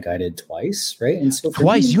deplatformed like I did twice, right? And so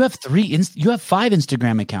twice. You have 5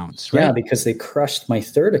 Instagram accounts, right? Yeah, because they crushed my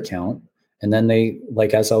third account. And then they,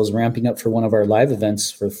 like, as I was ramping up for one of our live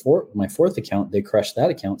events for my fourth account, they crushed that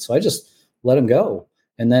account. So I just let them go.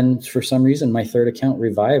 And then for some reason, my third account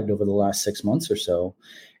revived over the last 6 months or so.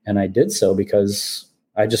 And I did so because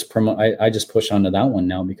I just push onto that one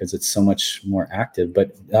now because it's so much more active.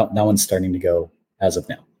 But that one's starting to go as of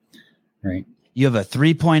now, right? You have a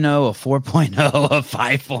 3.0, a 4.0, a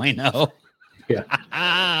 5.0. Yeah.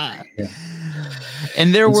 Yeah.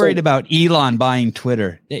 And they're worried about Elon buying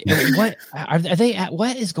Twitter. What are they?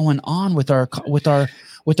 What is going on with our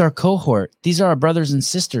cohort? These are our brothers and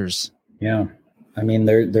sisters. Yeah. I mean,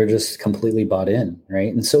 they're just completely bought in,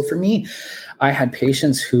 right? And so for me, I had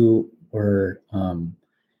patients who were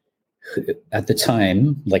at the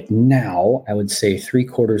time, like now, I would say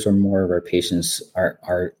 3/4 or more of our patients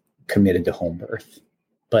are committed to home birth.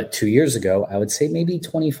 But 2 years ago, I would say maybe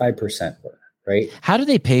 25% were, right? How do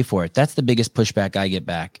they pay for it? That's the biggest pushback I get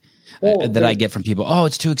back. That I get from people. Oh,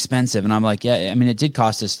 it's too expensive. And I'm like, yeah, I mean, it did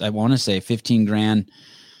cost us, I want to say 15 grand,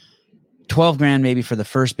 12 grand maybe for the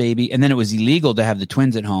first baby. And then it was illegal to have the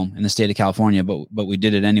twins at home in the state of California, but we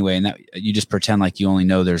did it anyway. And that you just pretend like you only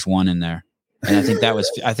know there's one in there. And I think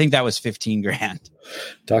that was 15 grand.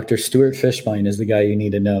 Dr. Stuart Fishbein is the guy you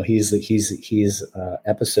need to know. He's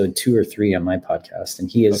episode 2 or 3 on my podcast. And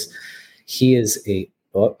he is a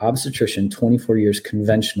obstetrician, 24 years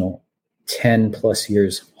conventional, 10 plus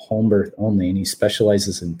years home birth only. And he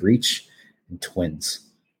specializes in breech and twins.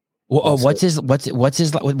 Well, what's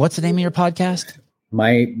the name of your podcast?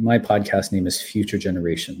 My podcast name is Future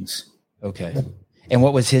Generations. Okay. And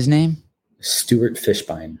what was his name? Stuart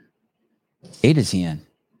Fishbein. State is he in?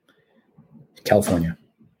 California.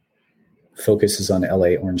 Focuses on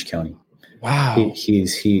LA, Orange County. Wow. He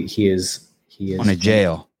is on a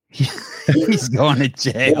jail. He's going to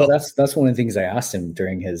jail. Well, that's one of the things I asked him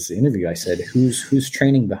during his interview. I said, "Who's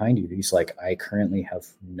training behind you?" He's like, "I currently have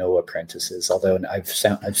no apprentices, although I've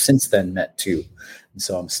since then met 2, and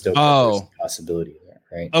so I'm still there's a possibility there,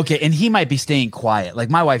 right?" Okay, and he might be staying quiet. Like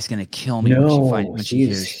my wife's going to kill me.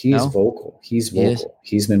 He's vocal. He's vocal.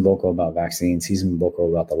 He's been vocal about vaccines. He's been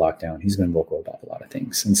vocal about the lockdown. He's been vocal about a lot of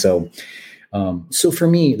things, and so for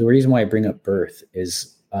me, the reason why I bring up birth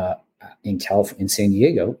is. In San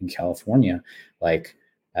Diego, in California, like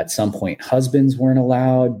at some point, husbands weren't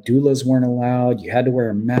allowed, doulas weren't allowed. You had to wear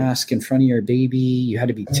a mask in front of your baby. You had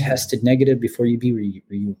to be tested negative before you be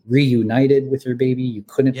reunited with your baby. You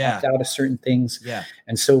couldn't opt out of certain things. Yeah.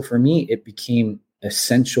 And so for me, it became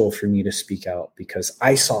essential for me to speak out because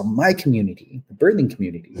I saw my community, the birthing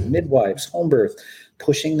community, midwives, home birth,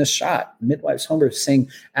 pushing the shot, midwives, home birth, saying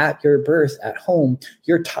at your birth at home,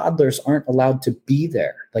 your toddlers aren't allowed to be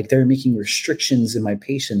there. Like they're making restrictions in my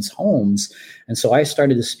patients' homes. And so I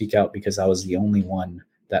started to speak out because I was the only one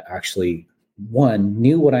that actually,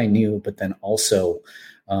 knew what I knew, but then also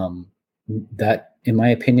that, in my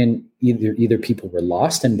opinion, either people were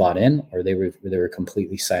lost and bought in or they were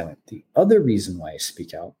completely silent. The other reason why I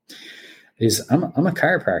speak out is I'm a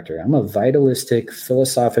chiropractor. I'm a vitalistic,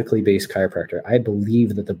 philosophically based chiropractor. I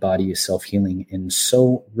believe that the body is self-healing in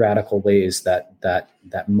so radical ways that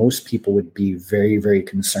most people would be very, very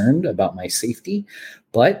concerned about my safety.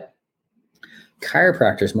 But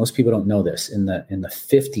chiropractors, most people don't know this. In the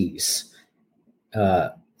 50s,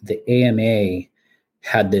 the AMA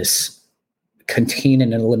had this contain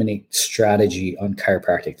and eliminate strategy on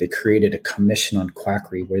chiropractic. They created a commission on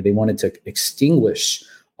quackery where they wanted to extinguish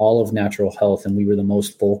all of natural health, and we were the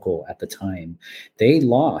most vocal at the time. They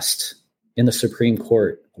lost in the Supreme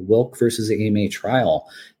Court, Wilk versus the AMA trial.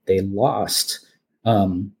 They lost.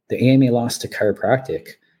 The AMA lost to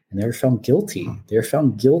chiropractic, and they were found guilty. They were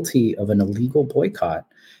found guilty of an illegal boycott.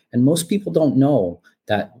 And most people don't know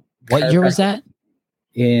that. What year was that?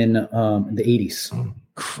 In the 80s.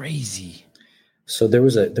 Crazy. So there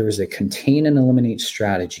was a contain and eliminate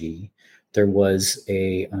strategy. There was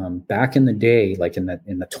a back in the day, like in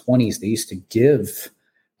the 20s, they used to give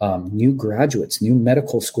new graduates, new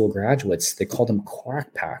medical school graduates, they called them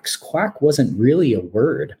quack packs. Quack wasn't really a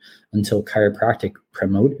word until chiropractic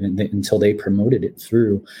until they promoted it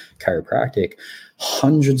through chiropractic.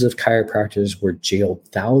 Hundreds of chiropractors were jailed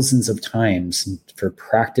thousands of times for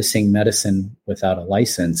practicing medicine without a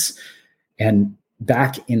license. And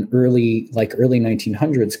back in early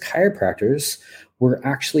 1900s, chiropractors were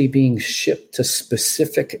actually being shipped to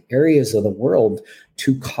specific areas of the world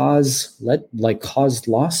to cause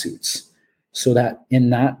lawsuits. so that in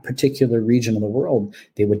that particular region of the world,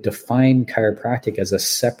 they would define chiropractic as a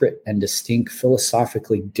separate and distinct,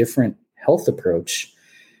 philosophically different health approach.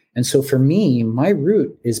 And so for me, my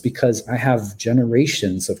root is because I have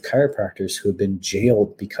generations of chiropractors who have been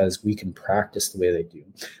jailed because we can practice the way they do.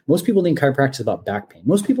 Most people think chiropractic is about back pain.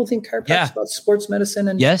 Most people think chiropractic is about sports medicine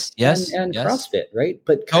and CrossFit, right?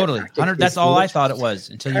 But totally, 100. That's all I thought it was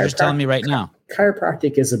until you're just telling me right now.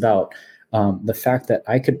 Chiropractic is about the fact that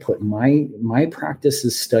I could put my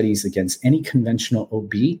practice's studies against any conventional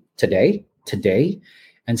OB today,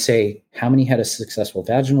 and say how many had a successful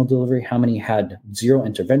vaginal delivery, how many had 0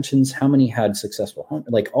 interventions, how many had successful,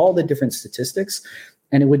 like all the different statistics,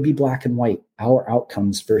 and it would be black and white, our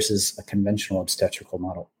outcomes versus a conventional obstetrical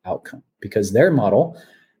model outcome, because their model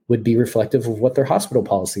would be reflective of what their hospital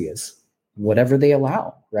policy is, whatever they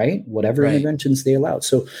allow, right? Whatever interventions they allow.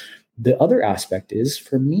 So the other aspect is,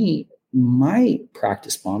 for me, my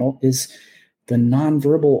practice model is the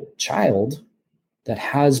nonverbal child that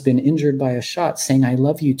has been injured by a shot saying I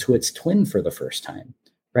love you to its twin for the first time,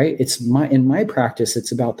 right? In my practice,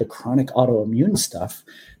 it's about the chronic autoimmune stuff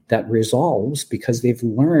that resolves because they've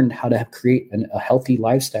learned how to create a healthy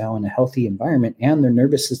lifestyle and a healthy environment, and their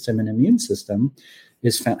nervous system and immune system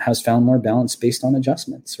has found more balance based on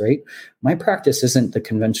adjustments, right? My practice isn't the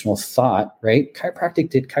conventional thought, right?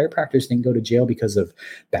 Chiropractors didn't go to jail because of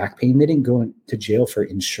back pain. They didn't go to jail for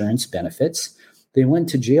insurance benefits. They went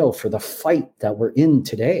to jail for the fight that we're in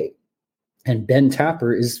today. And Ben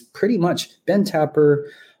Tapper is pretty much Ben Tapper,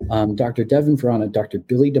 Dr. Devin Verona, Dr.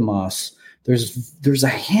 Billy DeMoss. There's a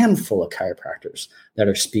handful of chiropractors that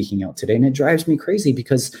are speaking out today. And it drives me crazy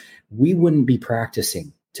because we wouldn't be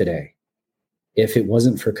practicing today if it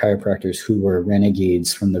wasn't for chiropractors who were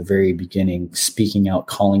renegades from the very beginning, speaking out,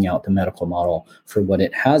 calling out the medical model for what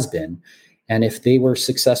it has been. And if they were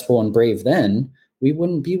successful and brave then, we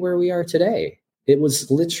wouldn't be where we are today. It was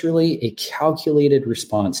literally a calculated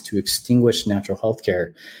response to extinguish natural health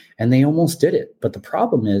care. And they almost did it. But the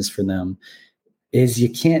problem is for them is you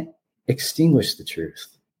can't extinguish the truth.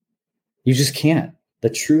 You just can't. The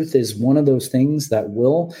truth is one of those things that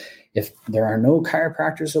will, if there are no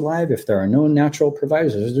chiropractors alive, if there are no natural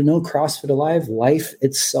providers, if there's no CrossFit alive, life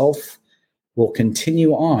itself will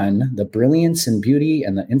continue on. The brilliance and beauty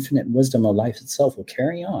and the infinite wisdom of life itself will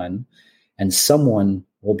carry on. And someone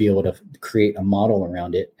will be able to create a model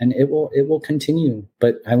around it, and it will continue.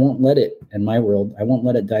 But I won't let it, in my world, I won't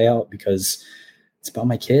let it die out, because it's about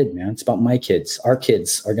my kid, man. It's about my kids. Our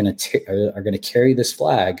kids are going to carry this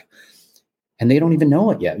flag, and they don't even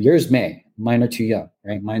know it yet. Yours may. Mine are too young,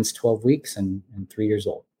 right? Mine's 12 weeks and 3 years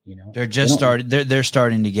old. You know, they're just started. They're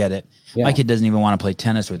starting to get it. Yeah. My kid doesn't even want to play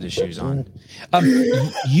tennis with his shoes on.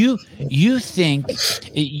 You think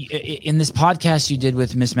in this podcast you did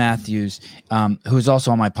with Miss Matthews, who is also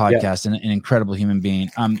on my podcast, and an incredible human being.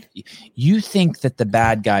 You think that the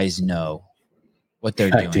bad guys know what they're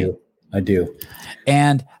doing? I do.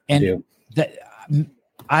 And that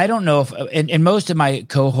I don't know if, and most of my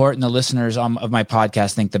cohort and the listeners of my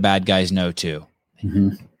podcast think the bad guys know too.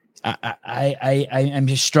 Mm-hmm. I'm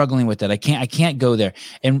just struggling with that. I can't go there.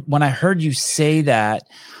 And when I heard you say that,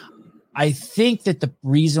 I think that the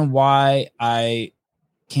reason why I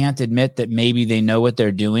can't admit that maybe they know what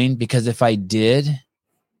they're doing, because if I did,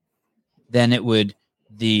 then it would,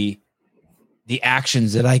 the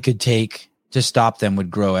actions that I could take to stop them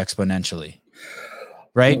would grow exponentially.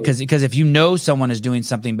 Right? Because if you know someone is doing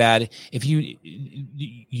something bad, if you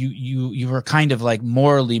are kind of like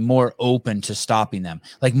morally more open to stopping them.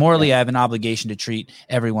 Like morally, I have an obligation to treat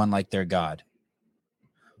everyone like they're God.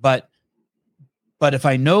 But if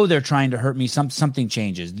I know they're trying to hurt me, something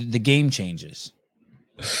changes. The game changes.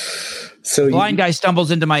 So the blind guy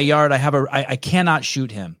stumbles into my yard. I cannot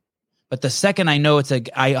shoot him. But the second I know I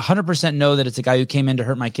 100% know that it's a guy who came in to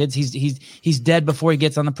hurt my kids, he's dead before he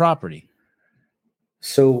gets on the property.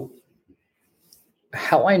 So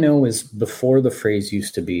how I know is before the phrase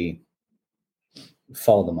used to be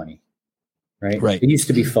follow the money, right? Right. It used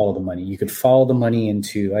to be follow the money. You could follow the money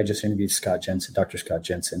into, I just interviewed Dr. Scott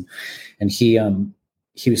Jensen, and he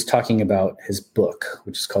was talking about his book,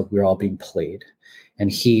 which is called We're All Being Played.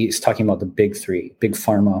 And he's talking about the big three, big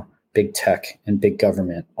pharma, big tech, and big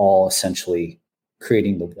government, all essentially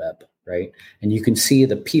creating the web. Right. And you can see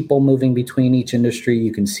the people moving between each industry.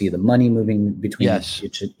 You can see the money moving between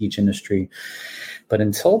each industry. But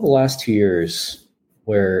until the last 2 years,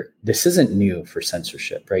 where this isn't new for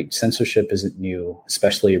censorship, right? Censorship isn't new,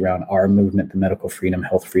 especially around our movement, the medical freedom,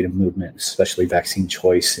 health freedom movement, especially vaccine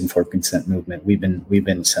choice, informed consent movement. We've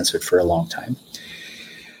been censored for a long time.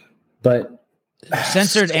 But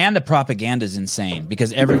censored, and the propaganda is insane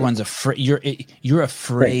because everyone's afraid. You're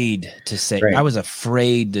afraid to say. Right. I was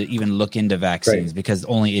afraid to even look into vaccines because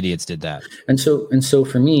only idiots did that. And so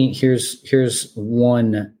for me, here's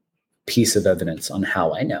one piece of evidence on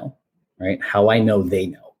how I know, right? How I know they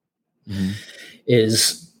know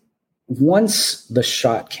is once the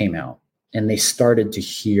shot came out and they started to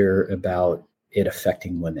hear about it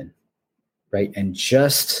affecting women, right? And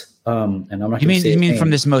just and I'm not. You mean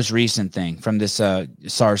from this most recent thing, from this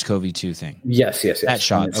SARS-CoV-2 thing? Yes. That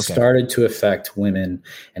shot. And it started to affect women,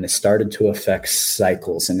 and it started to affect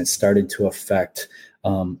cycles, and it started to affect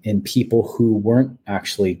in people who weren't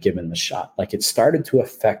actually given the shot. Like it started to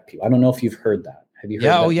affect people. I don't know if you've heard that. Have you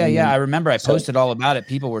heard that? Yeah. I remember I posted all about it.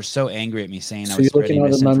 People were so angry at me saying I was spreading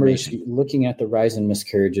misinformation. So you're looking at the numbers, you're looking at the rise in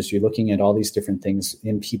miscarriages, you're looking at all these different things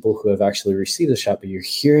in people who have actually received the shot, but you're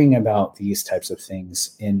hearing about these types of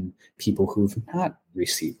things in people who've not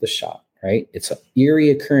received the shot, right? It's an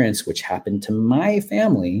eerie occurrence which happened to my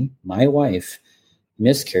family. My wife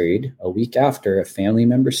miscarried a week after a family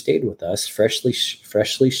member stayed with us, freshly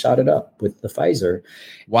shotted up with the Pfizer.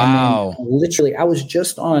 Wow. Literally, I was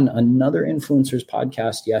just on another influencer's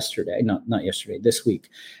podcast yesterday, not yesterday, this week.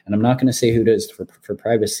 And I'm not going to say who it is for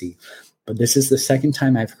privacy, but this is the second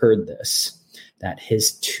time I've heard this, that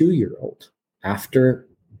his 2-year-old, after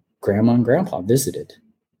grandma and grandpa visited,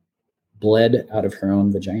 bled out of her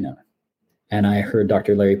own vagina. And I heard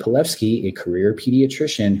Dr. Larry Palevsky, a career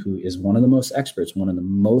pediatrician who is one of the most experts, one of the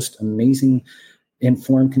most amazing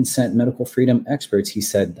informed consent medical freedom experts. He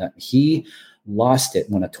said that he lost it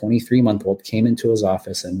when a 23-month-old came into his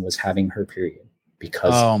office and was having her period.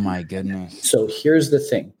 Because oh my goodness. So here's the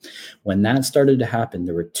thing. When that started to happen,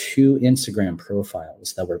 there were 2 Instagram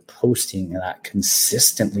profiles that were posting that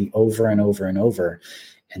consistently over and over and over,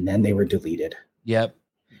 and then they were deleted. Yep.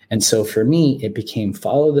 And so for me, it became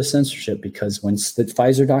follow the censorship, because once the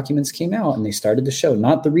Pfizer documents came out and they started to show,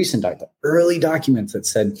 not the recent the early documents that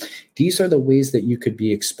said, these are the ways that you could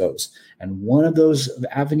be exposed. And one of those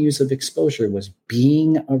avenues of exposure was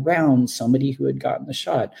being around somebody who had gotten the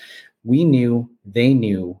shot. We knew, they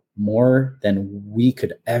knew more than we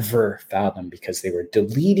could ever fathom, because they were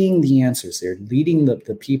deleting the answers. They're deleting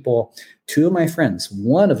the people. 2 of my friends,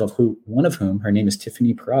 one of whom, her name is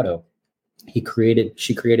Tiffany Parado. She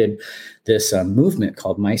created this movement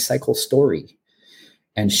called My Cycle Story.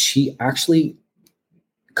 And she actually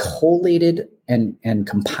collated and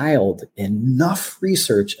compiled enough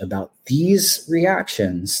research about these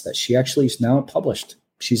reactions that she actually is now published.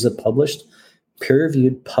 She's a published,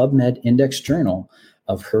 peer-reviewed PubMed index journal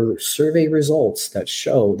of her survey results that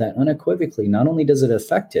show that unequivocally, not only does it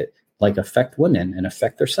affect women and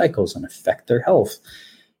affect their cycles and affect their health,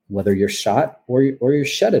 whether you're shot or you're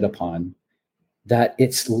shedded upon, that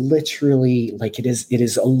it's literally it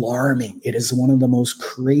is alarming. It is one of the most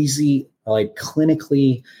crazy,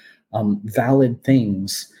 clinically valid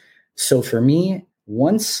things. So for me,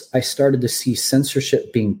 once I started to see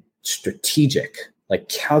censorship being strategic,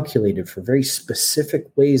 calculated for very specific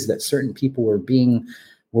ways that certain people were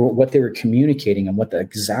what they were communicating and what the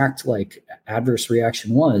exact adverse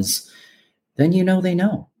reaction was, then they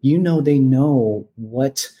know. They know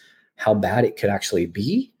how bad it could actually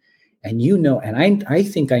be. And and I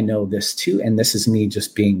think I know this too. And this is me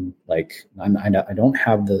just being I don't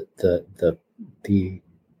have the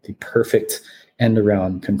perfect end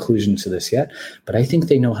around conclusion to this yet, but I think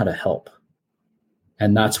they know how to help.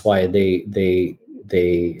 And that's why they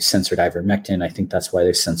censored ivermectin. I think that's why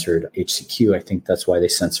they censored HCQ. I think that's why they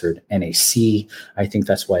censored NAC. I think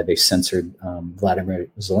that's why they censored Vladimir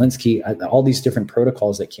Zelensky. All these different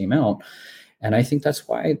protocols that came out. And I think that's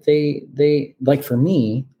why they for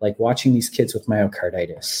me, watching these kids with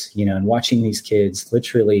myocarditis, and watching these kids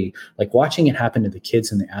literally, watching it happen to the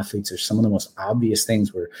kids and the athletes are some of the most obvious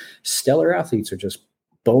things, where stellar athletes are just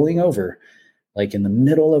bowling over, in the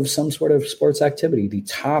middle of some sort of sports activity. The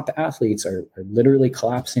top athletes are literally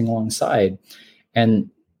collapsing alongside.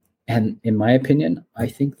 And in my opinion, I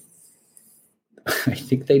think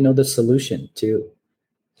they know the solution too.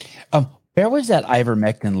 Where was that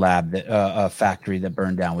ivermectin lab factory that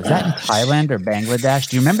burned down? Was that in Thailand or Bangladesh?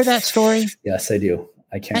 Do you remember that story? Yes, I do.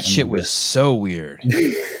 I can't. That shit was so weird.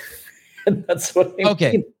 That's what I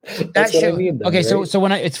mean. That's what I mean. Then, okay, right? So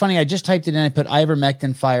when it's funny, I just typed it in. I put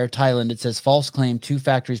ivermectin fire Thailand. It says false claim, 2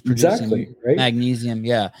 factories producing magnesium.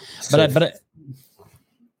 Yeah,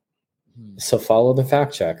 So follow the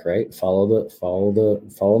fact check, right? Follow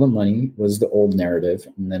the money was the old narrative,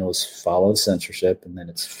 and then it was follow censorship, and then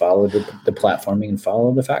it's follow the platforming and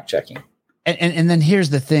follow the fact checking. And then here's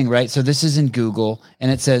the thing, right? So this is in Google, and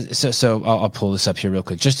it says so. I'll pull this up here real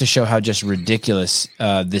quick just to show how just ridiculous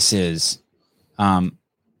this is.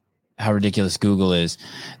 how ridiculous Google is.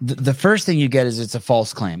 The first thing you get is it's a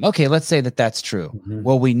false claim. Okay, let's say that that's true. Mm-hmm.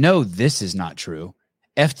 Well, we know this is not true.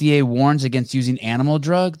 FDA warns against using animal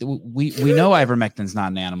drug. We know ivermectin's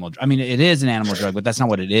not an animal drug. I mean, it is an animal drug, but that's not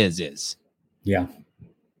what it is. Yeah.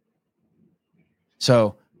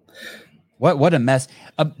 So what a mess.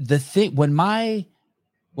 The thing when my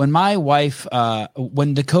wife,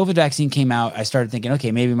 when the COVID vaccine came out, I started thinking,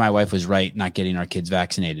 okay, maybe my wife was right not getting our kids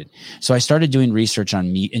vaccinated. So I started doing research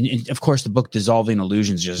on meat, and of course, the book Dissolving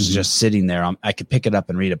Illusions just sitting there. I could pick it up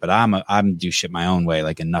and read it, but I'm do shit my own way,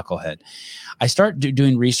 like a knucklehead. I start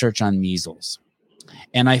doing research on measles,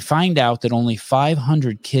 and I find out that only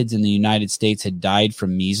 500 kids in the United States had died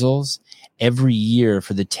from measles every year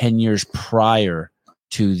for the 10 years prior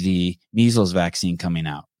to the measles vaccine coming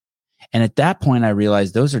out. And at that point, I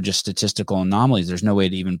realized those are just statistical anomalies. There's no way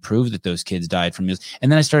to even prove that those kids died from measles.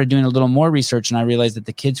 And then I started doing a little more research, and I realized that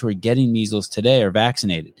the kids who are getting measles today are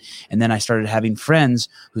vaccinated. And then I started having friends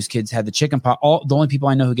whose kids had the chickenpox. The only people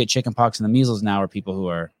I know who get chickenpox and the measles now are people who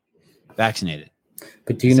are vaccinated.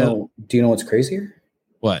 But do you know what's crazier?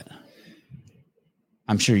 What?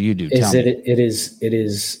 I'm sure you do. Is that it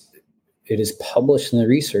is published in the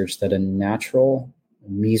research that a natural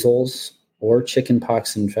measles or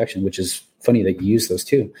chickenpox infection, which is funny that you use those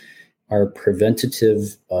two, are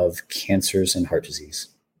preventative of cancers and heart disease.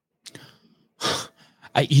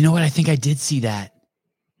 You know what? I think I did see that.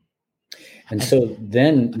 And so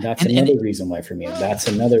then that's another reason why for me, that's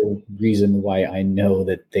another reason why I know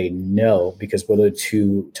that they know, because what are the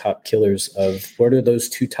two top killers what are those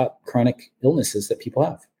two top chronic illnesses that people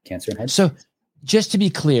have? Cancer and heart disease. So just to be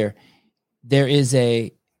clear, there is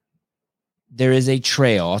a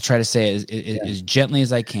trail. I'll try to say it as gently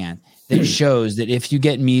as I can, that shows that if you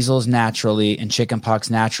get measles naturally and chickenpox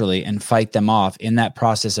naturally and fight them off, in that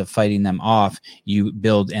process of fighting them off, you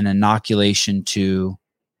build an inoculation to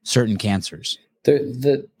certain cancers.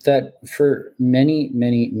 That for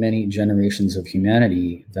many generations of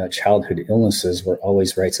humanity, that childhood illnesses were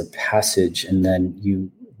always rites of passage. And then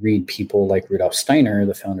you read people like Rudolf Steiner,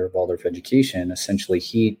 the founder of Waldorf education. Essentially,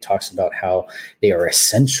 he talks about how they are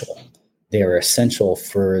essential. They are essential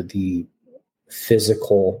for the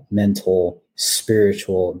physical, mental,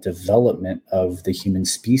 spiritual development of the human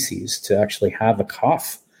species, to actually have a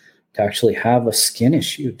cough, to actually have a skin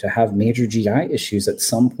issue, to have major GI issues at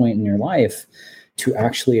some point in your life, to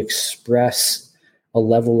actually express a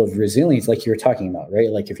level of resilience, like you were talking about,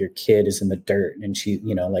 right? Like if your kid is in the dirt and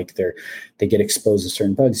they get exposed to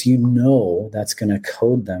certain bugs, that's going to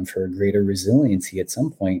code them for a greater resiliency at some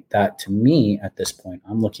point. That, to me, at this point,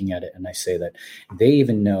 I'm looking at it and I say that they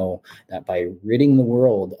even know that by ridding the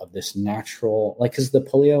world of this natural, like, because the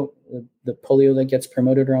polio that gets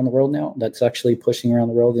promoted around the world now, that's actually pushing around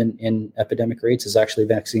the world in epidemic rates, is actually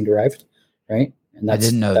vaccine derived, right? And I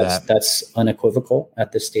didn't know that. That's unequivocal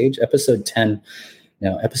at this stage. Episode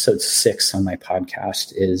 6 on my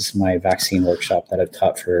podcast is my vaccine workshop that I've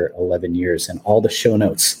taught for 11 years. And all the show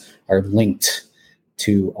notes are linked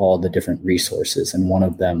to all the different resources. And one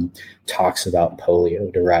of them talks about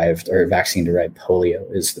polio-derived, or vaccine-derived polio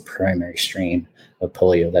is the primary strain of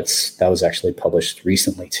polio. That was actually published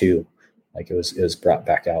recently too. Like it was brought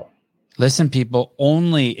back out. Listen, people,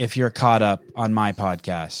 only if you're caught up on my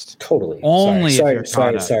podcast. Totally. Only if you're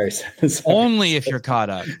caught up. Sorry. Only if you're caught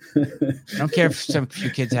up. I don't care if some few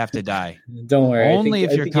kids have to die. Don't worry. Only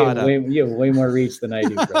if you're caught up. You have way more reach than I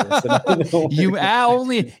do, brother.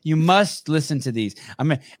 You must listen to these. I'm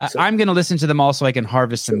going to listen to them all so I can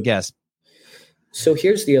harvest some guests. So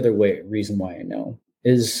here's the other reason why I know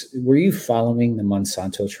is, were you following the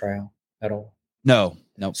Monsanto trial at all? No.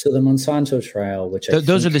 Nope. So the Monsanto trial, which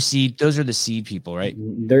those are the seed people, right?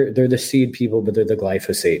 They're the seed people, but they're the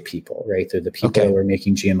glyphosate people, right? They're the people who are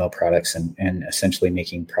making GMO products and essentially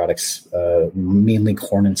making products, mainly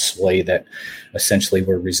corn and soy, that essentially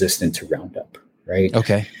were resistant to Roundup, right?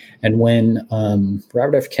 Okay. And when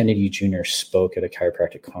Robert F. Kennedy Jr. spoke at a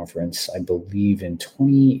chiropractic conference, I believe in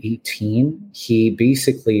 2018, he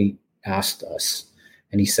basically asked us,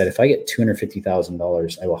 and he said, if I get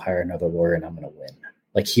 $250,000, I will hire another lawyer and I'm going to win.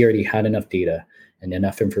 Like, he already had enough data and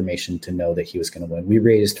enough information to know that he was going to win. We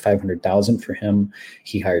raised $500,000 for him.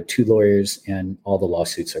 He hired 2 lawyers, and all the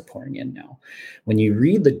lawsuits are pouring in now. When you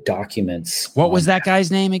read the documents, what was that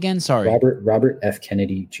guy's name again? Sorry, Robert F.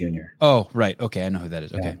 Kennedy Jr. Oh, right. Okay, I know who that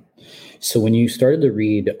is. Okay. Yeah. So when you started to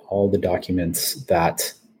read all the documents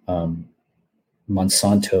that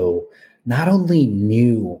Monsanto not only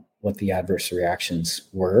knew what the adverse reactions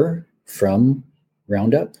were from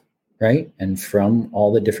Roundup, right? And from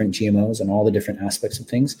all the different GMOs and all the different aspects of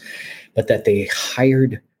things, but that they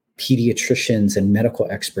hired pediatricians and medical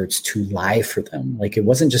experts to lie for them. Like, it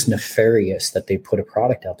wasn't just nefarious that they put a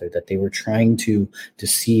product out there, that they were trying to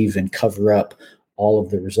deceive and cover up all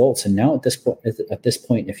of the results. And now at this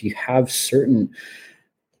point, if you have certain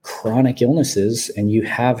chronic illnesses and you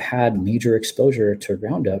have had major exposure to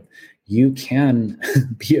Roundup, you can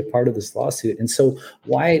be a part of this lawsuit. And so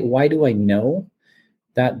why do I know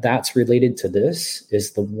that that's related to this?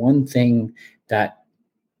 Is the one thing that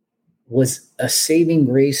was a saving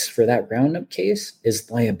grace for that Roundup case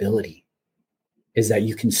is liability, is that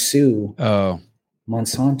you can sue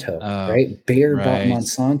Monsanto, right? Bayer bought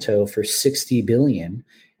Monsanto for $60 billion.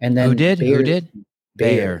 And then who did?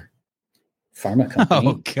 Bayer. Pharma company.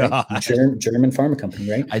 Oh God, right? German pharma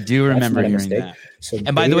company, right? I do remember hearing that. So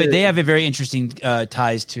and by the way, they have a very interesting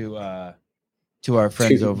ties to our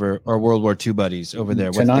friends over our World War II buddies over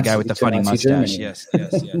there. What's the guy with the funny mustache? Yes.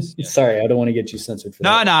 Sorry, I don't want to get you censored for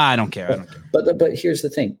that. No, I don't care. But here's the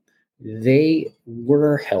thing. They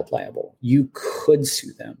were held liable. You could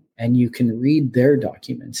sue them, and you can read their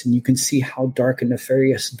documents, and you can see how dark and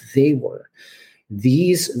nefarious they were.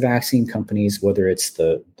 These vaccine companies, whether it's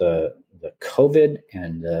the COVID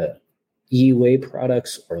and the EUA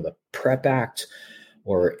products or the PrEP Act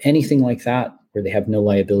or anything like that, where they have no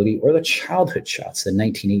liability, or the childhood shots, the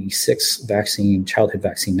 1986 National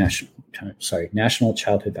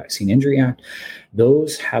Childhood Vaccine Injury Act,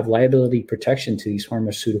 those have liability protection to these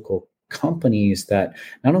pharmaceutical companies that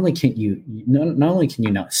not only can you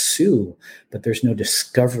not sue, but there's no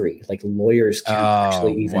discovery. Like, lawyers can't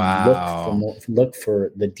actually even look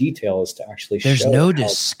for the details to actually show. There's no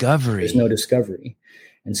discovery.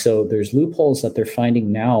 And so there's loopholes that they're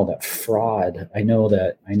finding now, that fraud. I know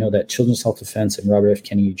that Children's Health Defense and Robert F.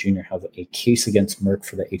 Kennedy Jr. have a case against Merck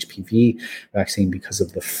for the HPV vaccine because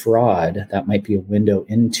of the fraud. That might be a window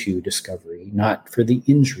into discovery, not for the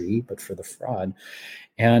injury, but for the fraud.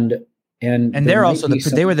 And they're also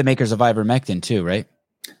they were the makers of ivermectin too, right?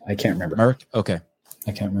 I can't remember. Merck? Okay.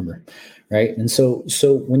 I can't remember. Right. And so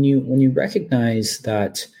when you recognize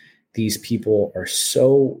that these people are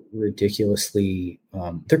so ridiculously,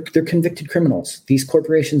 they're convicted criminals. These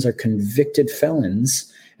corporations are convicted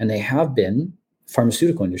felons, and they have been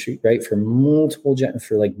pharmaceutical industry, right? For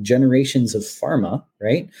generations of pharma,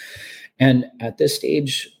 right? And at this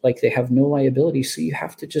stage, like, they have no liability. So you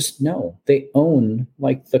have to just know they own,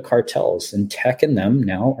 like, the cartels, and tech and them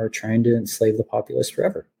now are trying to enslave the populace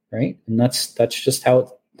forever. Right. And that's just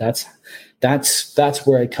how that's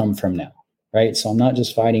where I come from now. Right. So I'm not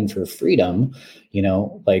just fighting for freedom,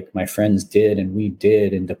 like my friends did and we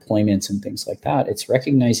did in deployments and things like that. It's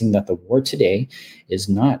recognizing that the war today is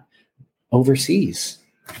not overseas.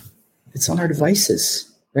 It's on our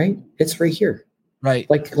devices. Right. It's right here. Right.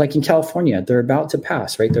 Like in California, they're about to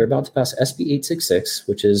pass, right? They're about to pass SB 866,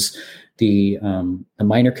 which is the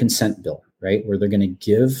minor consent bill, right? Where they're going to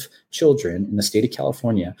give children in the state of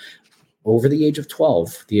California over the age of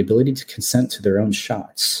 12 the ability to consent to their own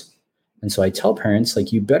shots. And so I tell parents,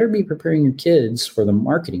 like, you better be preparing your kids for the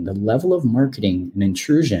level of marketing and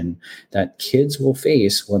intrusion that kids will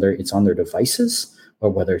face, whether it's on their devices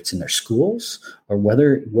or whether it's in their schools or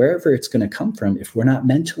wherever it's going to come from. If we're not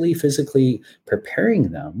mentally, physically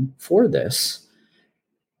preparing them for this,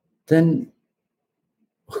 then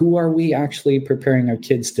who are we actually preparing our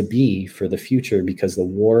kids to be for the future? Because the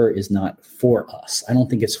war is not for us. I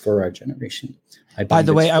don't think it's for our generation. By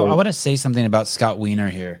the way, I want to say something about Scott Wiener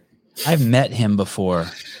here. I've met him before.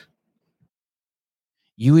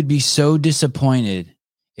 You would be so disappointed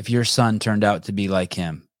if your son turned out to be like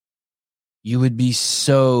him. You would be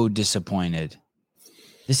so disappointed.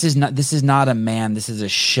 This is not a man. This is a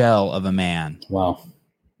shell of a man. Wow.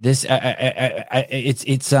 It's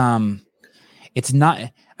not.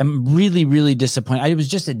 I'm really, really disappointed. I was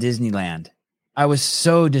just at Disneyland. I was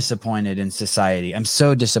so disappointed in society. I'm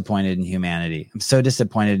so disappointed in humanity. I'm so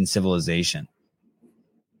disappointed in civilization.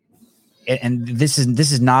 And this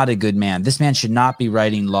is not a good man. This man should not be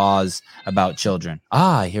writing laws about children.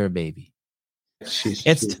 I hear a baby. She's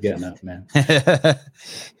getting up, man.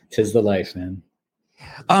 Tis the life, man.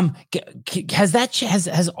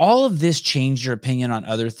 Has all of this changed your opinion on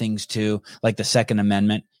other things too, like the Second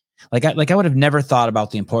Amendment? Like I would have never thought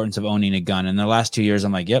about the importance of owning a gun. In the last 2 years,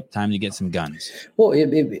 I'm like, yep, time to get some guns. Well,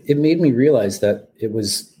 it made me realize that it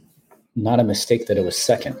was not a mistake that it was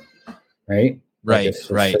second, right? Right, like if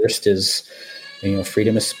the first is,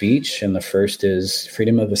 freedom of speech, and the first is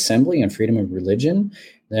freedom of assembly and freedom of religion,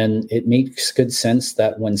 then it makes good sense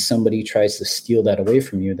that when somebody tries to steal that away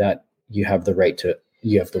from you, that you have the right to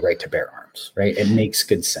bear arms, right? It makes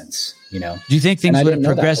good sense, Do you think things would have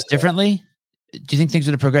progressed differently do you think things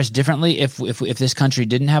would have progressed differently if this country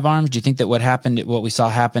didn't have arms? Do you think that what we saw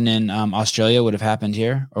happen in Australia would have happened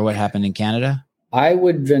here, or what happened in Canada? I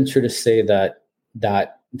would venture to say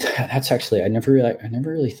that's actually I never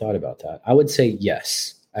really thought about that. I would say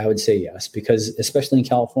yes. Because especially in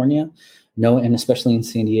California, and especially in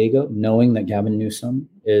San Diego, knowing that Gavin Newsom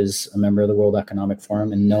is a member of the World Economic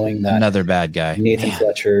Forum, and knowing that another bad guy, Nathan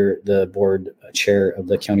Fletcher, the board chair of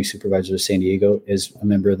the county supervisors of San Diego, is a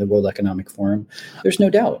member of the World Economic Forum. There's no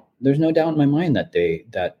doubt in my mind that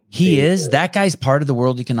that guy's part of the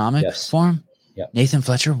World Economic Forum. Yeah, Nathan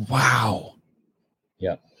Fletcher. Wow.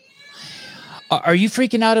 Yeah. Are you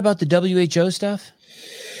freaking out about the WHO stuff?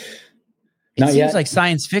 It seems like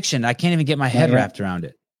science fiction. I can't even get my head wrapped around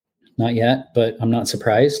it. Not yet, but I'm not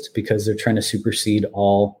surprised, because they're trying to supersede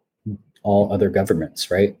all other governments,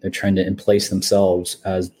 right? They're trying to place themselves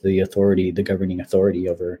as the governing authority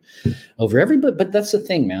over everybody. But that's the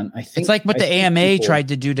thing, man. I think it's like what the AMA tried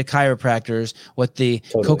to do to chiropractors, what the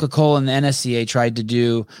Coca-Cola and the NSCA tried to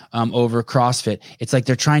do over CrossFit. It's like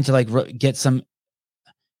they're trying to get some.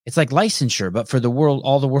 It's like licensure, but for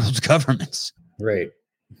all the world's governments. Right.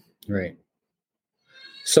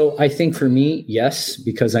 So I think for me, yes,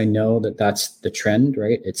 because I know that that's the trend,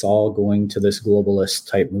 right? It's all going to this globalist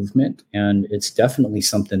type movement. And it's definitely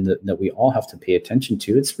something that we all have to pay attention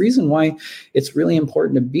to. It's the reason why it's really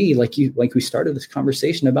important to be like we started this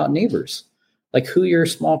conversation about neighbors, like who your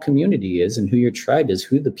small community is and who your tribe is,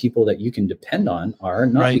 who the people that you can depend on are,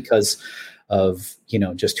 not because of,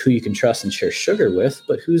 just who you can trust and share sugar with,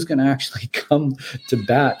 but who's going to actually come to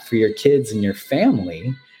bat for your kids and your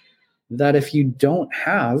family. That if you don't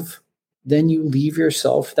have, then you leave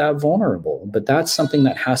yourself that vulnerable. But that's something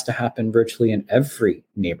that has to happen virtually in every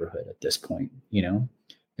neighborhood at this point,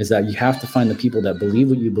 is that you have to find the people that believe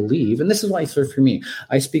what you believe. And this is why, for me,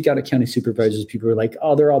 I speak out at county supervisors. People are like,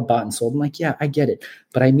 oh, they're all bought and sold. I'm like, yeah, I get it.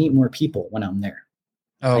 But I meet more people when I'm there.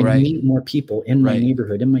 I meet more people in my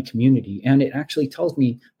neighborhood, in my community. And it actually tells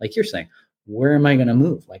me, like you're saying, where am I going to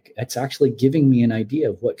move? Like, it's actually giving me an idea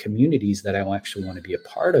of what communities that I actually want to be a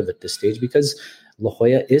part of at this stage, because La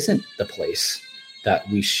Jolla isn't the place that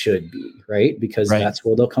we should be, right? Because that's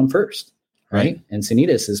where they'll come first, right? And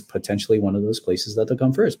Encinitas is potentially one of those places that they'll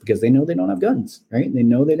come first, because they know they don't have guns, right? They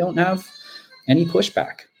know they don't have any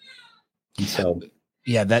pushback. And so...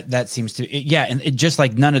 Yeah, that seems to, and it just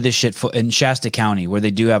like none of this shit in Shasta County, where they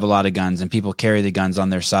do have a lot of guns and people carry the guns on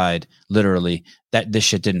their side, literally, that this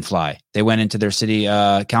shit didn't fly. They went into their city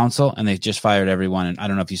council and they just fired everyone. And I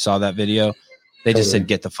don't know if you saw that video. They just said,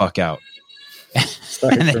 "Get the fuck out,"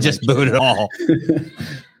 and they just booted all.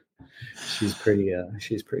 She's pretty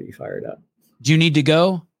fired up. Do you need to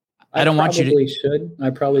go? I don't want you to. I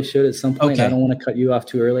probably should at some point. Okay. I don't want to cut you off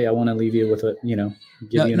too early. I want to leave you with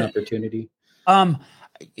give you an opportunity.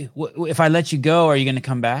 If I let you go, are you going to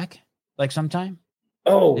come back sometime?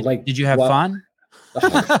 Oh, did you have fun?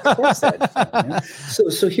 Of course I had fun, man.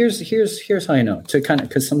 So here's how I know, to kind of,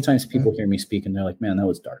 because sometimes people hear me speak and they're like, man, that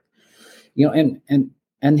was dark,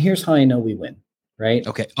 and here's how I know we win. Right.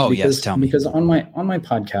 Okay. Oh, yes. Tell me. Because on my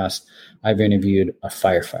podcast, I've interviewed a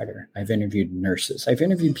firefighter. I've interviewed nurses. I've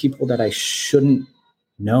interviewed people that I shouldn't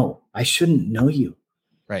know. I shouldn't know you.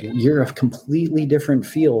 Right. You're a completely different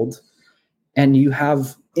field. And you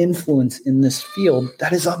have influence in this field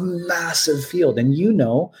that is a massive field. And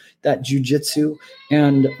that jiu-jitsu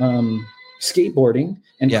and skateboarding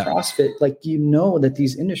and CrossFit, that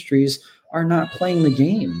these industries are not playing the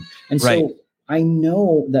game. And so I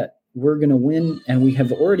know that we're going to win, and we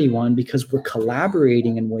have already won, because we're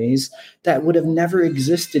collaborating in ways that would have never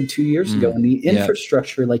existed 2 years ago. And the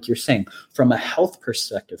infrastructure, like you're saying, from a health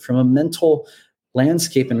perspective, from a mental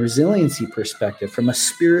landscape and resiliency perspective, from a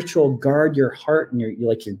spiritual guard your heart and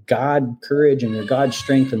your God courage and your God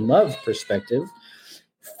strength and love perspective,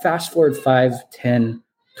 fast forward 5, 10,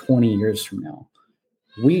 20 years from now,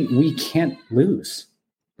 we can't lose.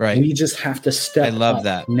 Right. We just have to step up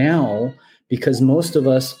that now, because most of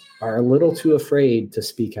us are a little too afraid to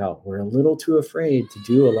speak out. We're a little too afraid to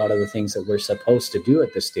do a lot of the things that we're supposed to do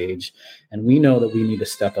at this stage. And we know that we need to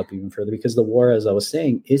step up even further, because the war, as I was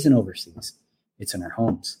saying, isn't overseas. It's in our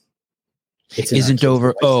homes. Isn't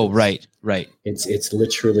over. Oh, right. It's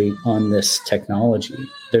literally on this technology.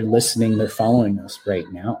 They're listening. They're following us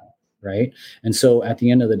right now. Right. And so at the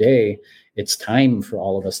end of the day, it's time for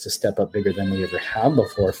all of us to step up bigger than we ever have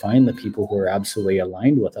before, find the people who are absolutely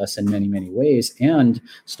aligned with us in many, many ways, and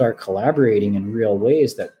start collaborating in real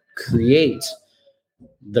ways that create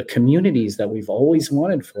the communities that we've always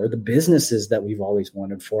wanted for, the businesses that we've always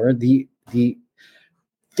wanted for, the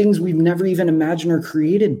things we've never even imagined or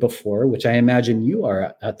created before, which I imagine you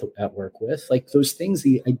are at work with. Like those things,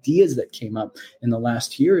 the ideas that came up in the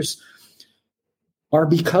last years are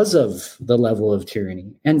because of the level of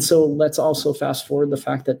tyranny. And so let's also fast forward the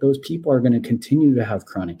fact that those people are going to continue to have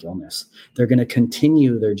chronic illness. They're going to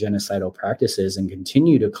continue their genocidal practices and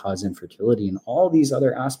continue to cause infertility and all these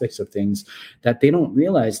other aspects of things that they don't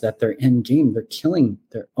realize that they're end game. They're killing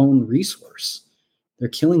their own resource. They're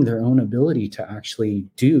killing their own ability to actually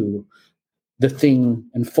do the thing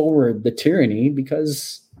and forward the tyranny,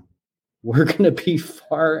 because we're going to be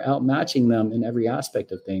far outmatching them in every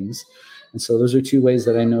aspect of things. And so those are two ways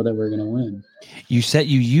that I know that we're going to win. You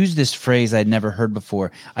used this phrase I'd never heard before.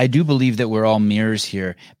 I do believe that we're all mirrors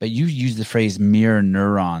here, but you use the phrase mirror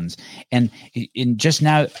neurons. And in just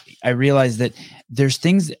now, I realized that there's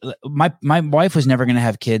things. My wife was never going to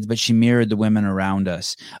have kids, but she mirrored the women around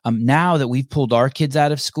us. Now that we've pulled our kids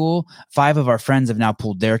out of school, 5 of our friends have now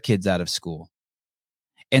pulled their kids out of school.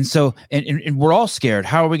 And so, and we're all scared.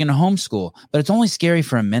 How are we going to homeschool? But it's only scary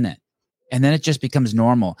for a minute. And then it just becomes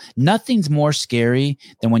normal. Nothing's more scary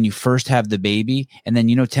than when you first have the baby, and then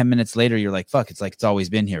 10 minutes later you're like, "Fuck!" It's like it's always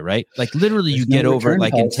been here, right? Like literally, you get over it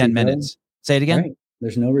like in 10 minutes. Say it again. Right.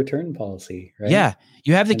 There's no return policy, right? Yeah,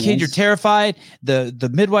 you have the kid, you're terrified. The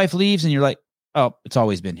midwife leaves, and you're like, "Oh, it's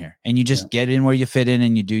always been here." And you just get in where you fit in,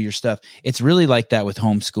 and you do your stuff. It's really like that with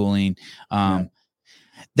homeschooling.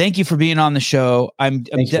 Thank you for being on the show. Thanks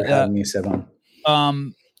for having me, Sevan.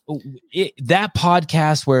 That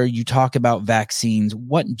podcast where you talk about vaccines,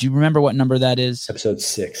 what do you remember what number that is? Episode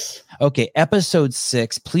 6. Okay. Episode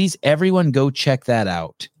 6. Please, everyone go check that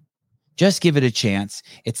out. Just give it a chance.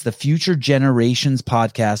 It's the Future Generations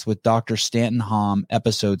podcast with Dr. Stanton Hom,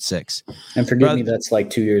 episode 6. And forgive me, that's like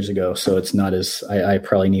 2 years ago. So it's not as, I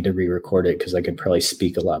probably need to re-record it because I could probably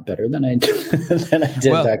speak a lot better than I did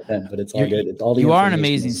back then, but it's all good. It's all you are an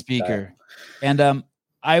amazing speaker. And,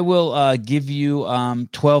 I will give you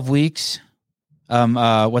 12 weeks.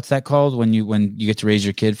 What's that called when you get to raise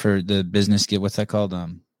your kid for the business? What's that called?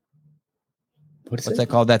 What's that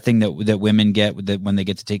called? That thing that women get when they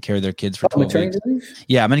get to take care of their kids for 12 weeks. Leave?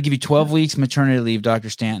 Yeah, I'm going to give you 12 weeks maternity leave,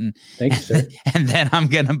 Dr. Stanton. Thank you, sir. And then I'm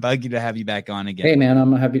going to bug you to have you back on again. Hey, man,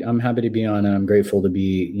 I'm happy to be on, and I'm grateful to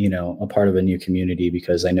be a part of a new community,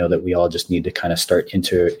 because I know that we all just need to kind of start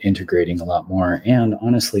integrating a lot more. And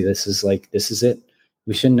honestly, this is it.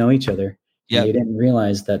 We shouldn't know each other. Yep. They didn't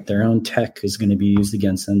realize that their own tech is going to be used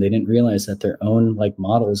against them. They didn't realize that their own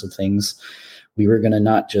models of things, we were going to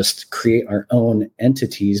not just create our own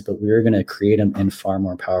entities, but we were going to create them in far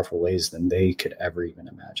more powerful ways than they could ever even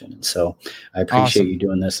imagine. And so I appreciate you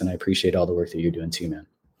doing this, and I appreciate all the work that you're doing too, man.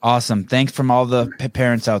 Awesome. Thanks from all the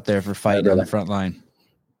parents out there for fighting on the front line.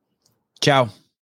 Ciao.